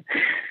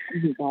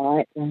 All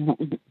right.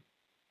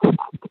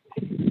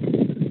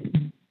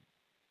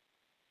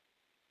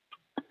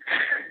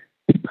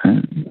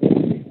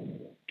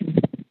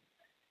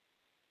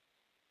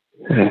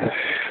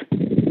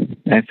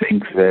 I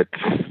think that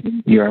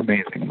you're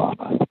amazing,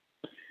 Mama.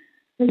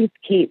 Please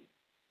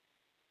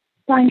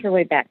find your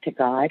way back to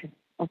God,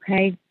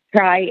 okay?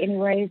 Try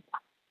anyways.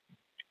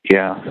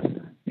 Yeah.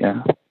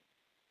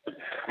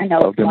 I know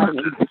I'll it's do my not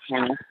easy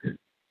now.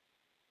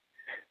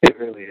 It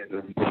really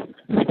isn't,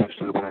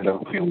 especially when I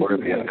don't feel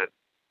worthy of it.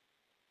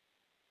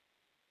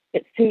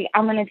 But see,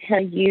 I'm going to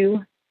tell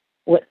you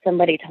what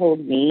somebody told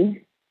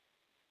me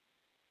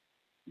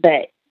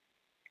that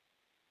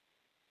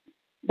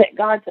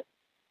God's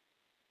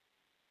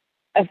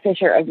a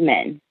fisher of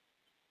men.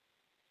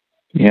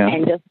 Yeah.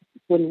 And just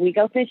when we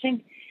go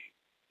fishing,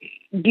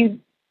 you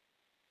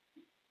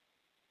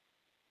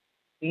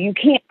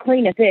can't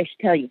clean a fish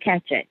till you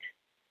catch it.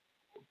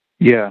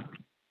 Yeah.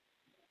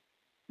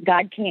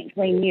 God can't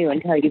clean you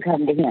until you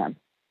come to Him.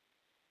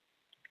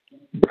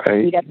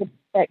 Right. He doesn't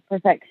expect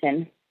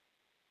perfection.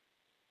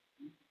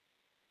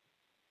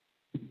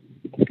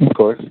 Of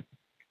course.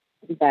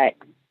 But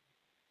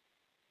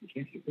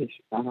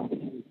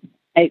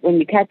when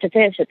you catch a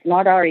fish, it's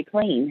not already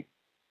clean.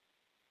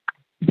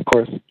 Of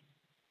course.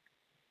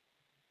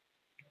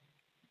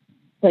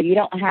 So you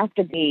don't have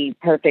to be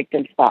perfect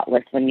and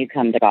spotless when you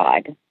come to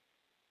God.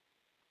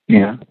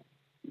 Yeah.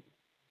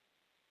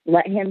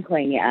 Let Him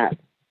clean you up.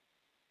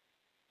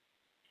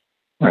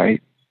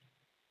 Right.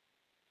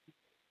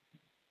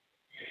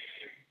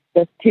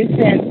 Just 2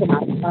 cents, and I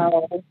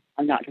know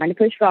I'm not trying to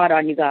push God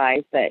on you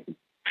guys, but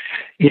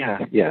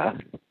Yeah. Yeah.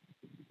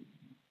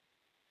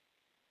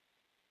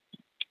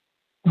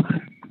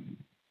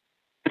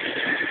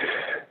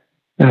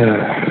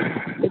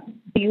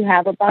 do you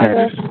have a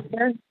Bible?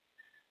 Sir?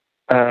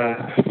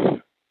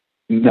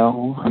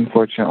 No,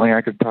 unfortunately.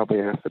 I could probably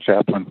ask the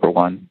chaplain for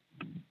one.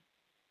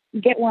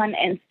 Get one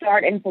and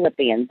start in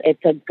Philippians.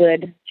 It's a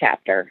good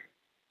chapter.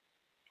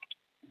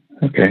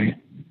 Okay.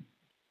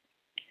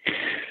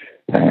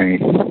 I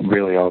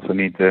really also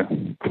need to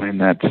claim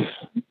that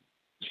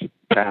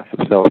path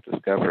of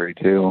self-discovery,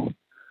 too.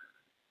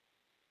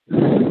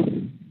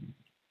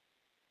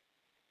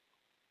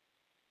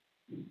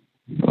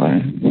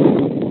 But,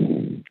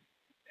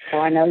 So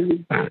I know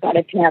you've got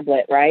a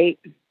tablet, right?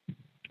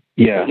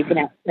 yeah. That you can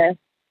access.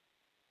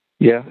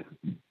 Yeah.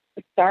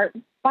 Start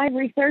by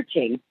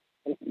researching.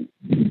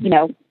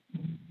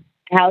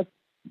 How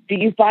do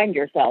you find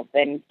yourself,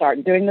 and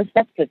start doing the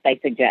steps that they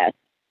suggest.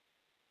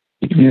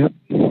 Yeah.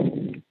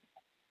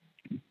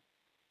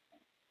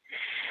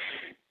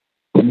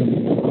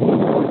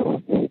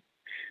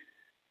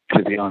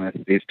 To be honest,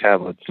 these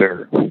tablets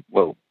they're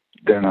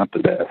not the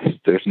best.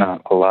 There's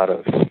not a lot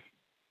of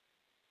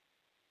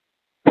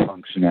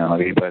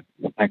functionality, but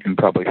I can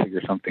probably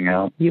figure something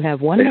out. You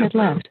have 1 minute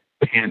left.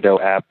 The Hando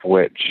app,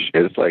 which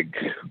is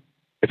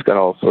it's got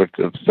all sorts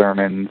of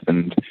sermons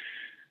and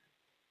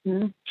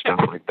stuff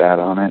like that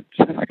on it.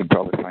 I could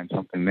probably find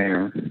something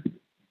there.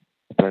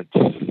 But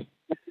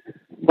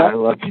I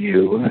love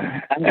you,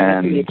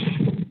 and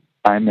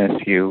I miss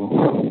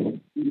you.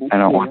 I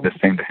don't want this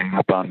thing to hang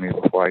up on me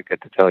before I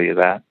get to tell you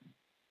that.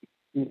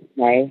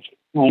 Okay,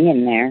 hang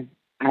in there.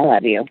 I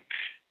love you.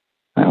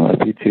 I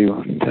love you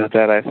too. To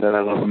that I said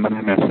I love him and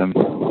I miss him.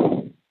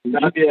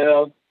 Love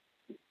you.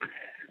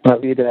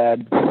 Love you,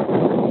 Dad.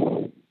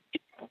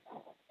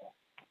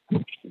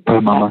 Bye,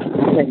 Mama.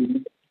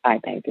 Bye,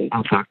 baby.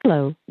 I'll talk.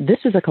 Hello, this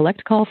is a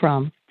collect call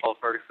from Paul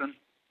Ferguson.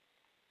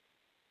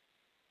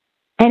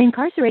 An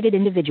incarcerated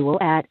individual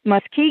at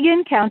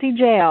Muskegon County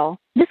Jail.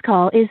 This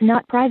call is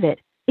not private.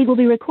 It will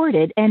be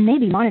recorded and may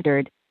be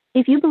monitored.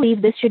 If you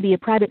believe this should be a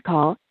private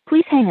call,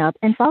 please hang up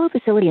and follow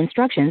facility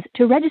instructions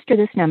to register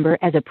this number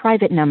as a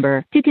private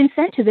number. To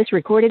consent to this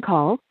recorded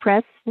call,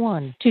 press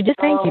 1. To just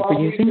Thank you for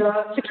using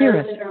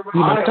Securus.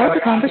 You may start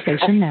the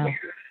conversation now.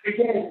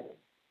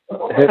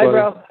 Hey,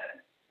 bro.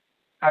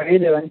 How are you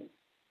doing?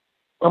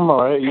 I'm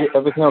alright.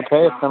 Everything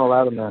okay? It's kind of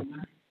loud in there.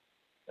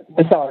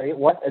 Sorry,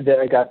 what?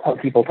 I got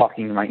people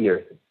talking in my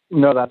ears.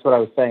 No, that's what I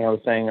was saying. I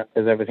was saying,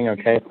 is everything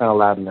okay? It's kind of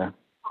loud in there.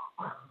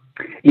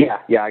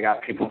 Yeah, I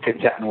got people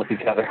chit-chatting with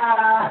each other.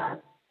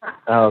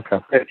 Oh, okay.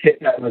 They're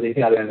chit-chatting with each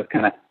other, and it's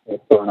kind of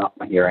throwing off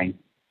my hearing.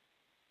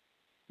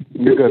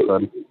 You're good,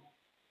 bud.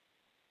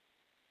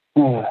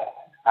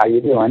 How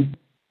you doing?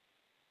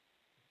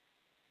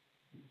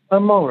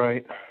 I'm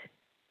alright.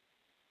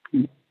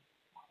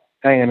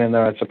 Hanging in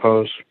there, I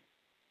suppose.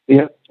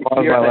 Yeah.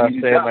 Tomorrow's my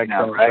last day at my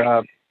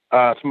current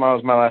job.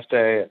 Tomorrow's my last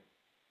day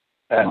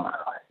at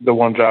the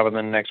one job, and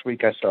then next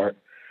week I start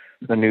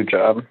the new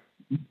job.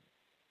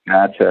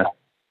 Gotcha.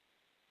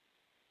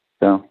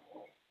 So,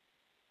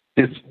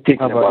 just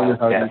taking a while.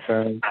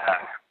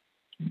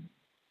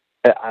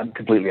 I'm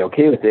completely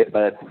okay with it,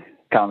 but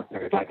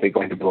commissary is likely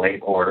going to be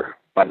late, or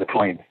by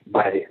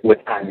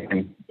with time you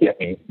can get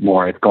me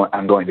more.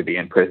 I'm going to be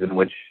in prison,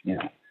 which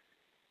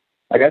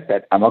like I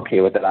said, I'm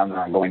okay with it. I'm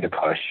not going to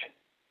push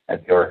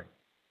at your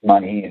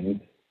money and.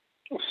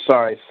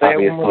 Sorry, say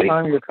it one more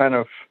time. You're kind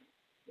of.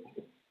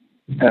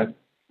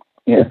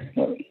 Yeah.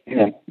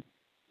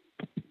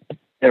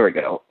 There we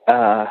go.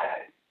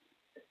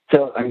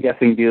 So I'm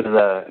guessing due to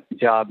the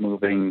job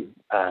moving,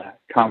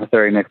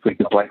 commissary next week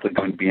is likely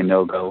going to be a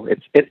no-go.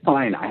 It's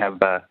fine. I have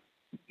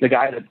the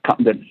guy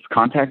that's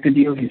contacted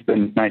you. He's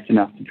been nice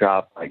enough to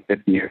drop like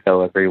 50 or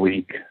so every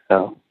week,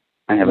 so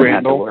I haven't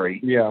had to worry.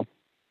 Yeah.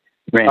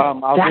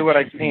 Randall. I'll do what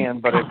I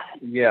can, but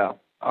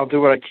I'll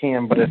do what I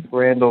can. But if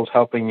Randall's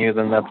helping you,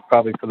 then that's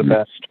probably for the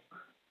best.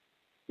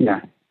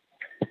 Yeah.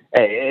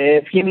 Hey,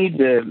 if you need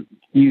to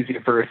use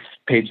your first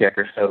paycheck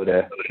or so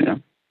to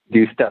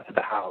do stuff at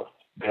the house,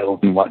 bills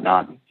and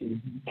whatnot,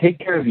 take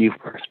care of you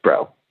first,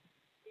 bro.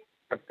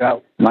 I've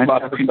got My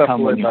lots stuff of can stuff come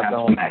to when live you I have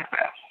don't. some access.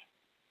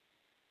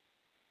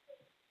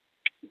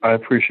 I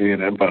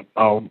appreciate it, but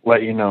I'll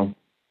let you know.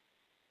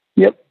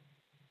 Yep.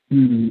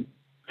 Mm-hmm.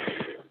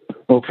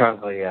 We'll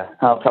probably,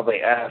 I'll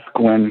probably ask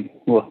when,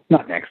 well,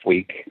 not next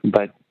week,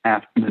 but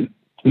after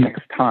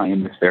next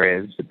time, if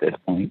there is at this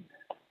point,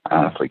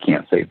 if we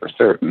can't say for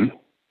certain.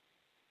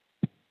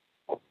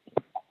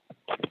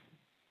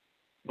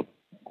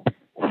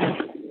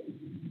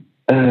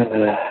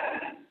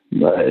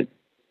 But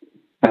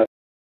how's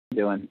she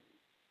doing?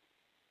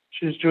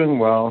 She's doing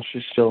well.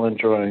 She's still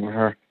enjoying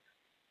her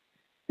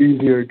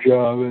easier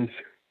job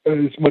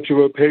as much of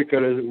a pay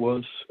cut as it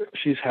was.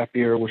 She's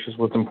happier, which is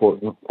what's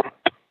important.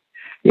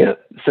 Yeah,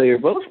 so you're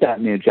both got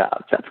new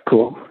jobs. That's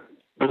cool.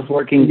 I was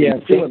working. Yeah,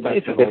 doing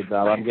back to the old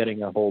job. I'm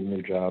getting a whole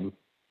new job.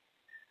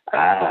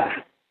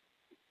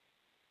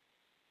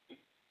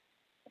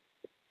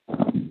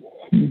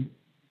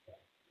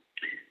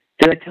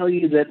 Did I tell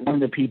you that one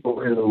of the people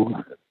who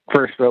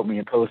first wrote me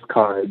a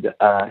postcard,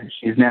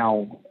 she's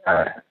now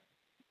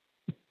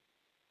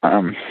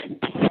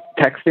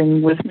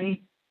texting with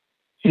me?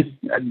 She's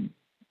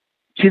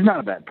not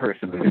a bad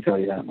person, I can tell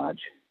you that much.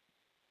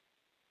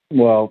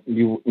 Well,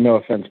 no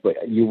offense,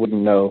 but you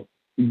wouldn't know.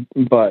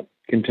 But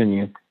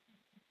continue.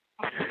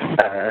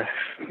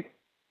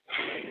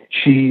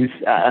 She's,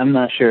 I'm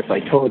not sure if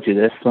I told you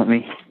this. Let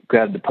me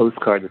grab the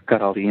postcard that's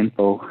got all the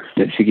info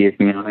that she gave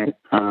me on it.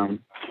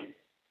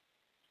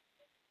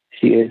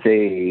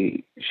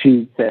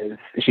 She says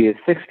she is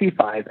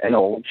 65 and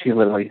old. She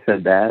literally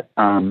said that.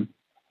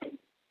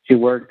 She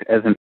worked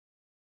in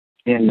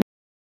the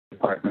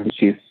department.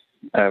 She's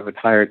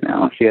retired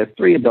now. She has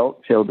 3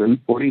 adult children,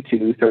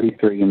 42,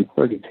 33, and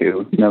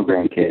 32. No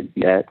grandkids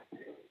yet.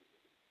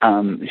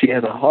 She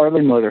has a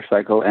Harley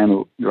motorcycle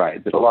and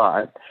rides it a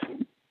lot.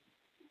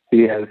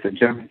 She has a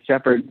German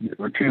Shepherd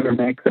Retriever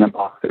mix and a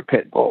Boxer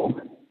Pit Bull.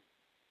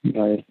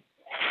 Right.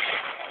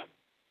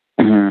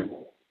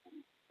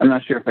 I'm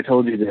not sure if I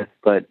told you this,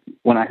 but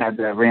when I had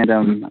that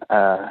random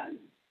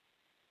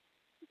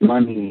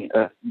money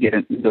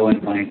go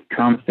into my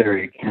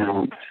commissary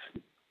account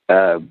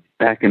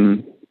back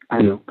in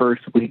the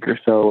first week or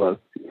so of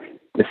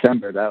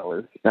December, that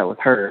was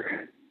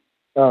her.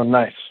 Oh,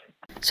 nice.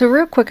 So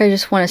real quick, I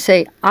just want to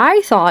say,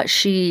 I thought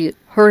she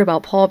heard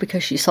about Paul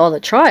because she saw the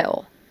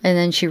trial, and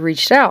then she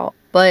reached out.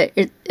 But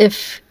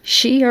if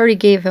she already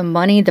gave him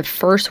money the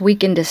first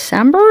week in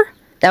December,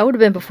 that would have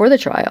been before the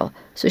trial.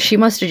 So she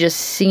must have just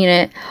seen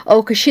it.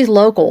 Oh, because she's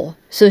local.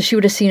 So she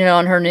would have seen it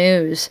on her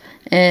news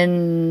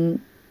and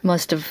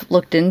must have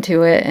looked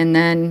into it and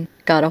then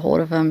got a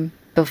hold of him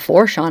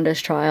before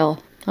Shanda's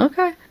trial.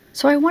 Okay.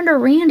 So I wonder,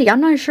 Randy,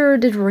 I'm not sure,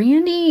 did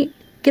Randy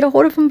get a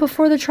hold of him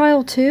before the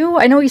trial too?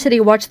 I know he said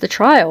he watched the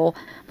trial,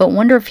 but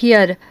wonder if he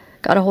had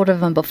got a hold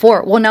of him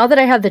before. Well, now that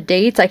I have the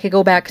dates, I could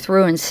go back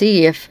through and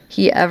see if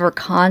he ever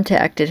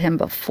contacted him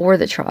before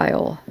the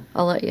trial.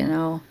 I'll let you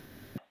know.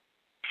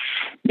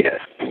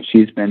 Yes,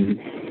 she's been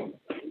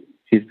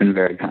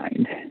very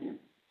kind.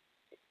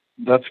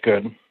 That's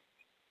good.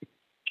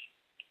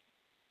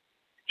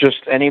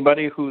 Just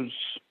anybody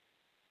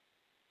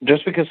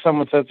just because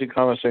someone says you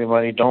commissary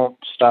money, don't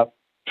stop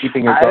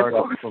keeping your guard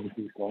up from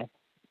people.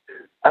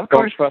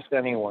 Don't trust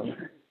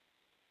anyone.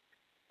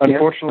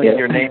 Unfortunately,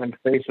 your name and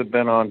face have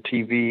been on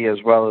TV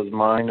as well as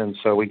mine, and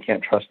so we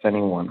can't trust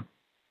anyone.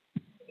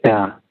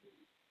 Yeah.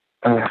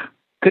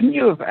 Couldn't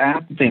you have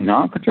asked if they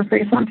not put your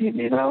face on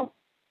TV though?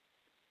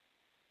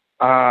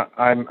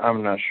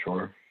 I'm not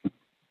sure.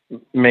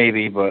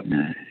 Maybe, but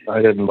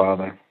I didn't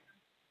bother.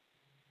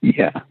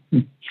 Yeah.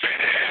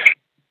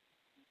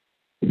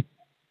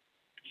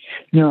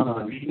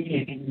 No,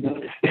 he didn't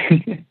notice.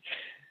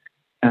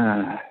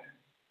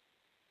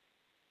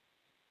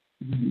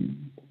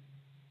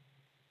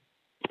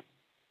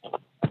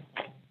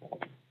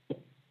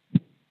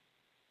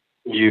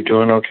 You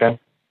doing okay?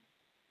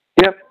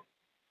 Yep.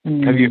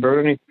 Have you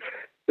heard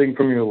anything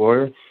from your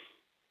lawyer?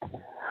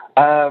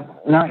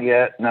 Not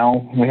yet.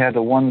 No, we had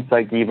the one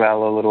psych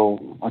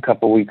eval a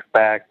couple weeks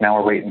back. Now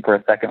we're waiting for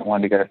a second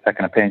one to get a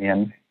second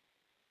opinion.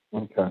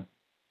 Okay.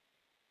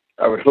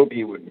 I would hope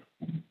he would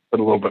put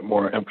a little bit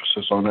more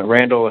emphasis on it.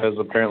 Randall has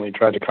apparently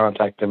tried to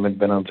contact him and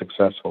been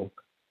unsuccessful.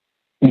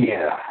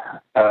 Yeah,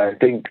 I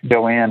think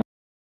Joanne,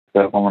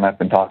 the woman I've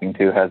been talking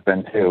to, has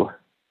been too.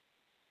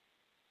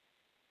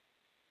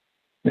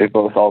 They've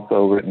both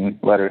also written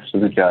letters to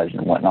the judge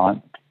and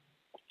whatnot,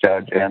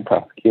 judge and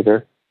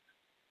prosecutor.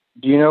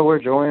 Do you know where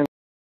Joanne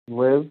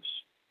lives?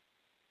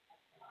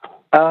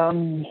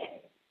 Hang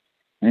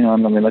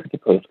on, let me look at the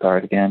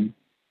postcard again.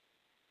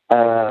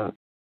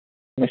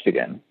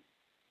 Michigan.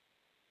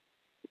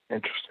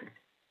 Interesting.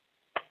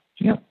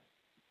 Yep.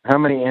 How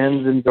many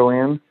N's in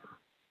Joanne?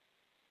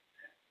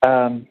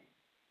 Hang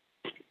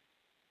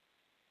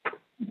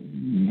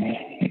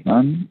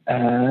on.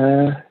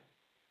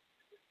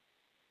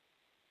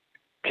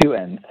 2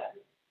 N's.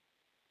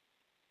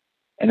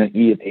 And an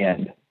E at the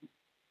end.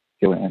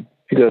 Joanne.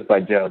 She goes by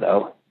Joe,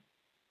 though.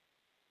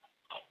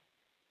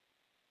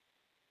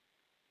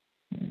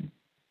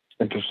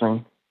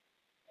 Interesting.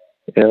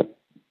 Yep.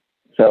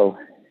 So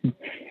we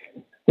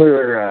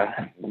were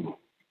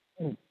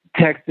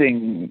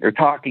texting or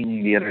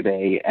talking the other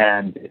day,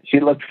 and she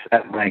looks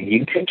at my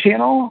YouTube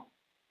channel,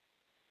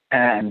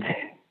 and,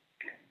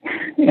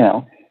 you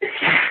know,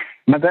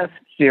 my best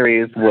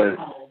series was,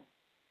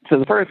 so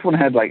the first one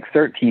had like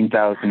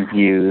 13,000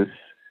 views,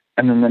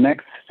 and then the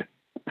next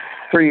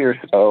 3 or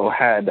so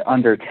had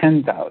under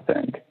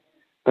 10,000.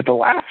 But the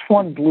last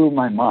one blew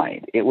my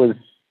mind. It was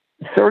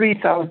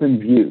 30,000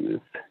 views.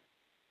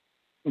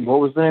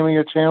 What was the name of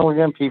your channel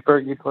again? P.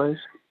 Fergie Plays?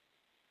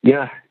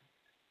 Yeah.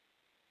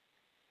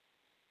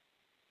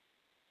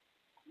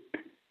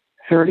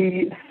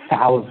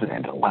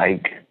 30,000.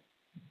 Like,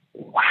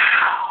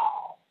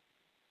 wow.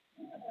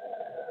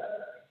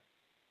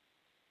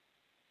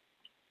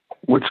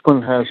 Which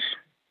one has,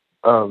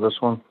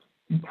 this one?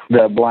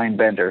 The Blind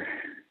Bender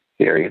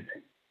series.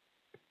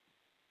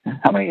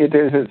 How many, is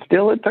it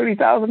still at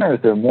 30,000 or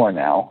is there more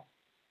now?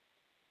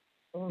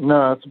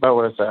 No, that's about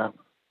where it's at.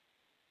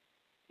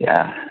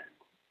 Yeah.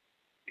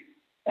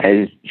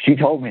 She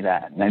told me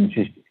that, and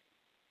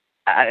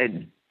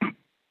I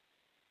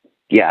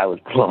was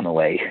blown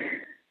away.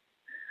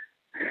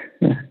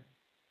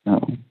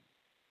 No.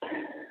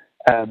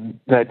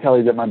 Did I tell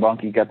you that my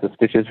bunkie got the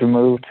stitches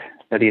removed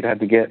that he'd had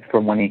to get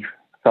from when he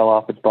fell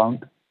off his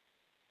bunk?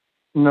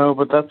 No,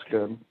 but that's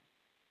good.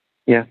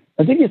 Yeah.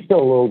 I think he's still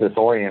a little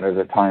disoriented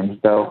at times,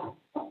 though.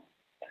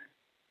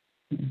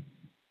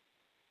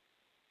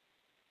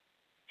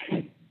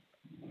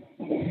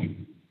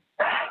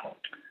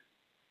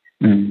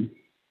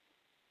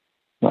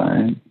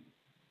 Fine.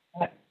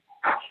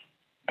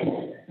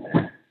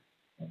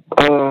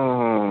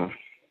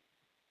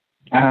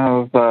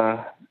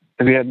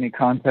 Have you had any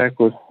contact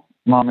with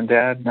Mom and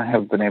Dad? I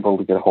haven't been able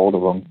to get a hold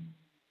of them.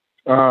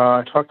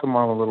 I talked to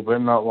Mom a little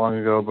bit not long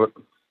ago, but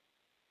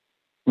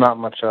not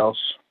much else.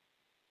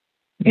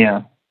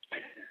 Yeah.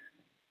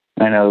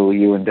 I know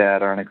you and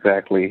Dad aren't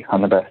exactly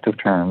on the best of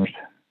terms.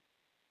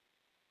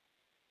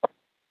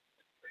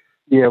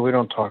 Yeah, we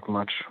don't talk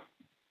much.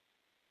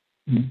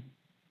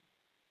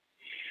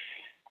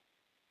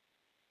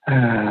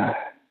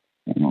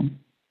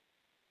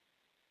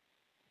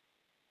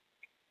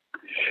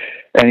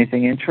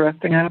 Anything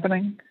interesting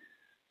happening?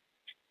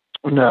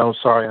 No,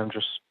 sorry, I'm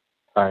just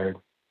tired.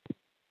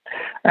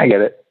 I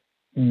get it.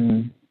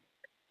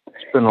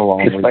 It's been a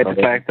long week. Despite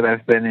the fact that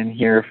I've been in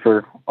here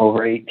for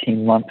over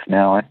 18 months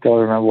now, I still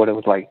remember what it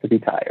was like to be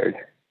tired.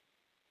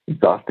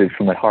 Exhausted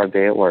from a hard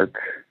day at work.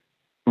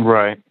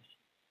 Right.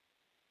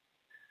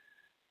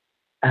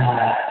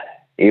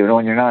 Even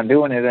when you're not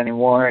doing it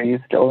anymore, you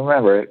still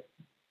remember it.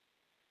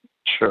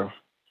 Sure.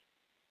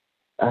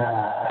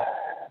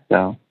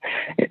 So,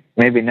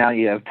 maybe now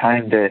you have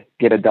time to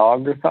get a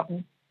dog or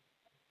something?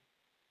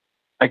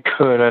 I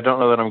could. I don't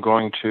know that I'm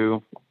going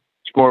to.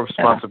 It's more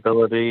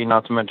responsibility,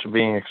 not to mention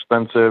being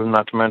expensive,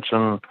 not to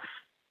mention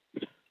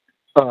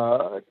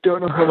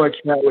don't know how much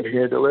Matt would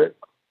handle it.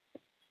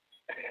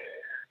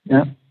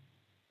 Yeah.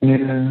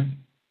 Yeah.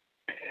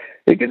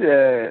 You could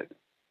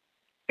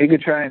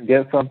try and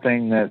get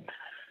something that's,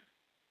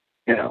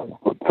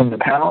 from the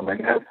pound, I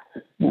guess.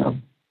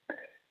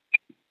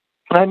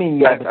 I mean,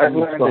 yeah, I've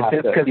learned that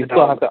just because you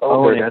still have to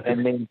own it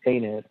and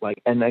maintain it.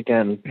 Like, and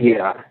again,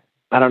 yeah,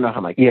 I don't know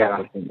how my cat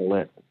would handle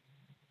it.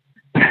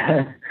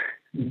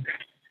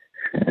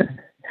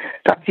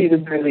 Thought you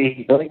didn't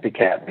really like the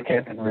cat. The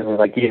cat didn't really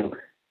like you.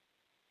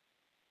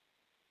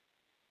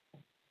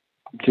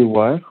 Do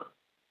what?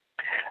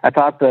 I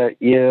thought that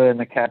you and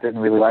the cat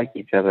didn't really like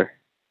each other.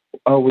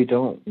 Oh, we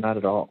don't. Not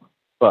at all.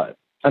 But,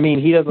 I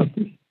mean, he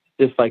doesn't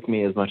dislike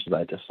me as much as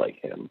I dislike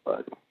him,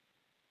 but...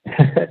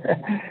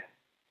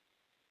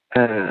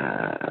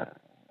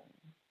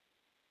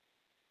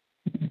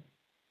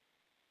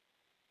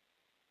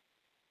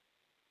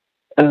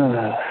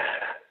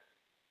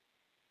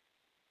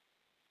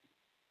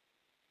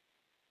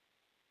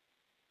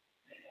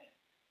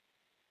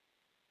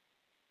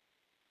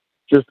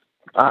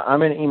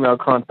 I'm in email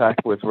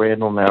contact with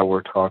Randall now.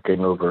 We're talking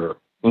over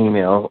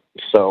email,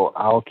 so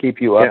I'll keep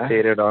you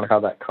updated on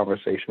how that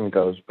conversation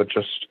goes, but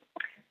just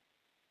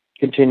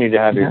continue to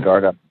have your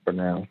guard up for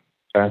now.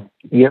 Okay?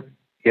 Yep.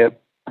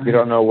 You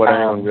don't know what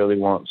anyone really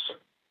wants.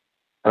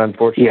 And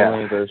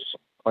unfortunately, there's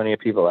plenty of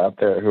people out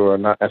there who are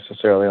not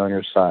necessarily on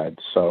your side,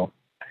 so...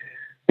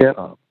 Yep.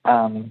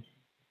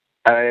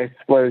 I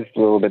splurged a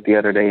little bit the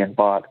other day and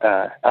bought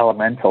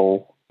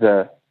Elemental,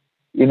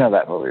 you know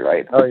that movie,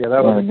 right? Oh, yeah,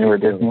 that was the newer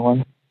Disney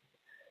one.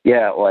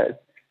 Yeah, it was.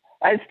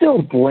 I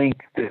still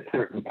blinked at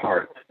certain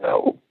parts,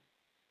 though.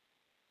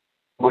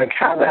 Like,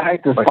 how the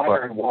heck does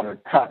fire and water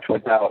touch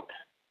without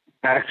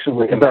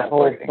actually... The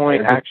whole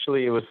point,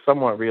 actually, it was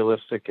somewhat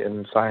realistic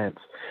in science.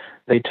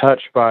 They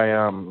touch by,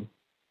 when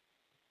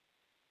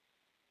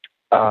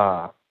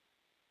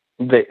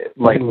they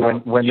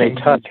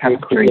touch,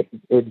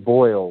 it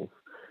boils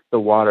the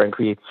water and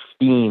creates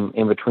steam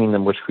in between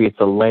them, which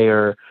creates a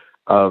layer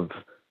of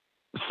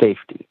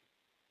safety.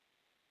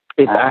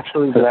 It's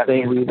actually so the that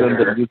same means reason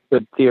that you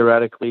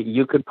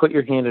could put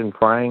your hand in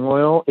frying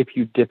oil if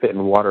you dip it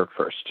in water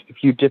first.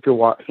 If you dip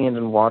your hand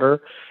in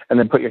water and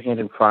then put your hand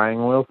in frying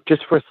oil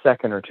just for a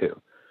second or two,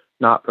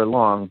 not for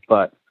long,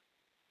 but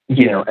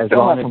as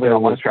long as there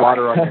was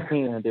water on your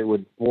hand, it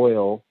would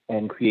boil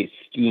and create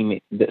steam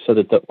so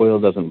that the oil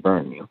doesn't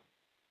burn you.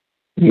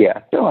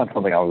 Yeah, still not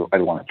something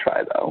I'd want to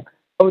try, though.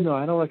 Oh, no,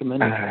 I don't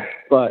recommend it,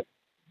 but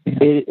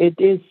it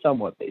is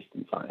somewhat based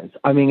in science.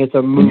 I mean, it's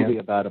a movie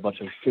about a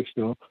bunch of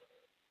fictional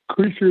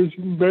creatures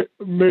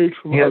made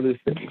from other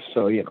things,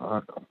 so, I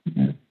don't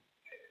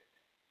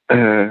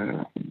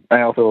know.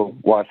 I also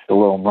watched The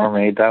Little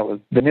Mermaid. That was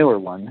the newer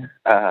one.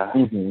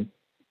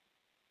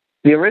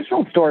 The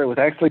original story was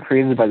actually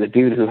created by the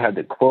dude who had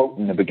the quote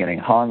in the beginning,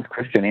 Hans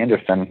Christian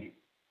Andersen.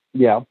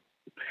 Yeah.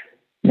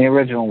 The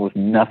original was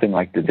nothing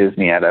like the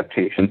Disney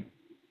adaptation.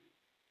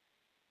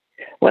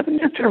 It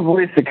wasn't just her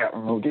voice that got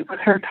removed, it was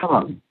her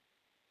tongue.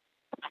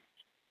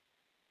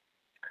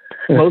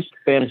 Most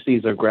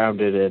fantasies are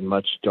grounded in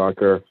much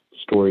darker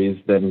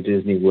stories than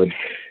Disney would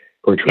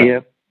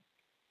portray.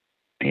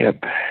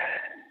 Yep.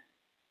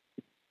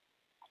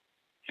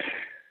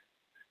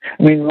 I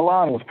mean,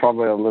 Mulan was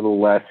probably a little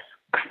less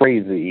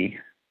crazy,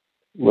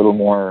 a little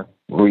more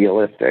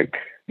realistic,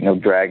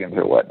 dragons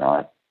or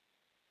whatnot.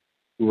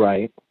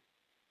 Right.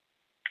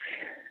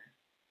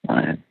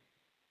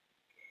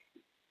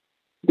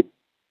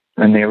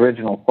 And the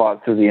original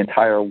fought through the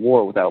entire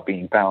war without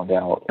being found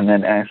out, and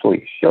then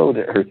actually showed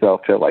it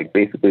herself to,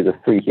 basically the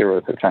three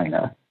heroes of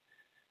China,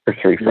 her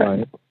three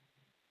friends.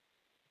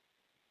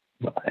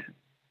 Right.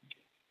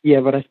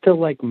 But I still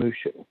like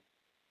Mushu.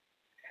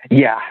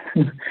 Yeah,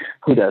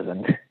 who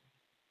doesn't?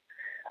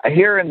 I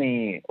hear in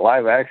the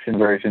live-action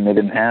version they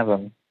didn't have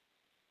him.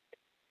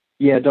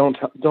 Yeah, I don't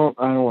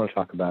want to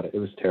talk about it. It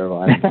was terrible.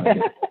 I didn't like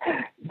it.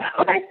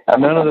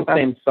 None of the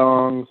same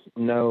songs,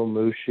 no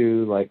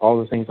Mushu, all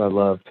the things I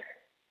loved.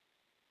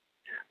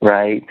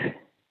 Right.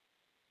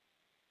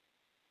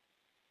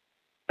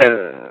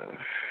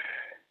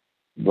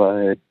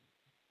 But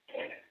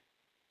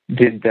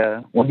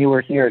when you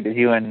were here, did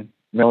you and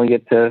Millie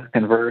get to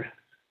converse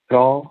at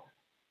all?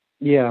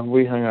 Yeah,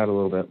 we hung out a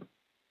little bit.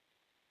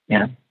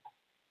 Yeah.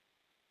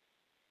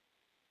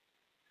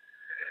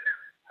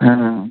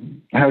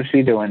 How's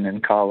she doing in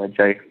college?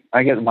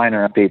 I get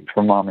minor updates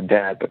from mom and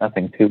dad, but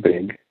nothing too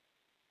big.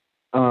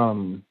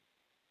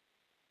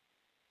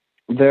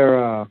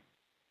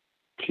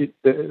 She's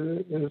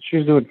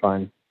doing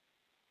fine.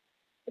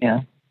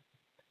 Yeah.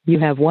 You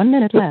have 1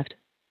 minute left.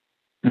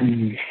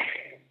 She's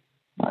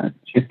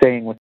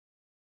staying with.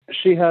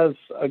 She has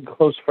a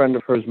close friend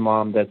of hers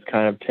mom that's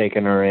kind of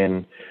taken her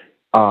in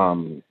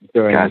during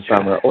the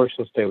summer, or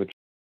she'll stay with.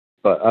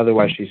 But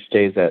otherwise, she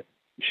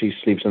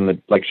sleeps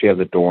in she has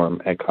a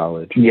dorm at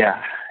college.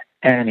 Yeah.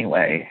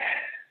 Anyway,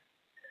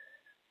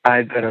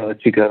 I'd better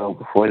let you go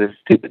before this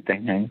stupid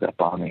thing hangs up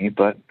on me,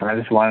 but I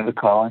just wanted to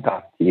call and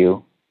talk to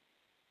you.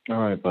 All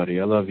right,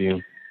 buddy. I love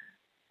you.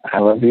 I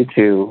love you,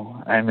 too.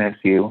 I miss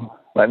you.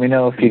 Let me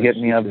know if you get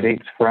any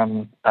updates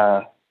from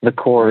the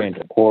court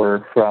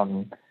or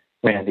from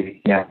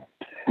Randy. Yeah.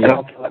 And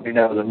also let me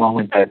know the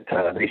moment that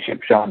they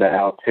ship Shanda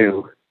out,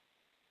 too.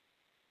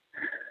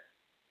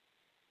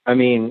 I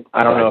mean,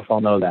 I don't know if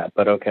I'll know that,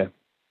 but okay.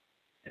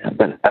 Yeah,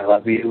 but I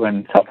love you,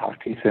 and I'll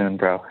talk to you soon,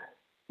 bro.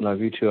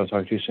 Love you, too. I'll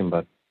talk to you soon,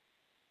 bud.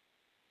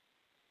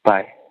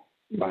 Bye.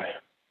 Bye.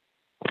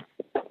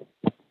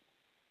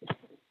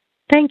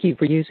 Thank you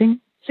for using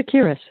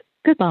Securus.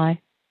 Goodbye.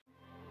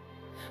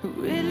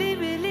 Really,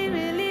 really,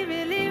 really,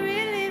 really,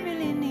 really,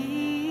 really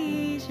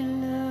need your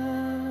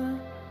love.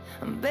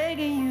 I'm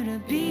begging you to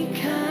be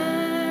kind.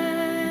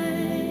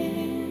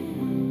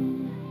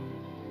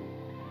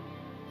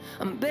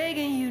 I'm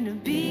begging you.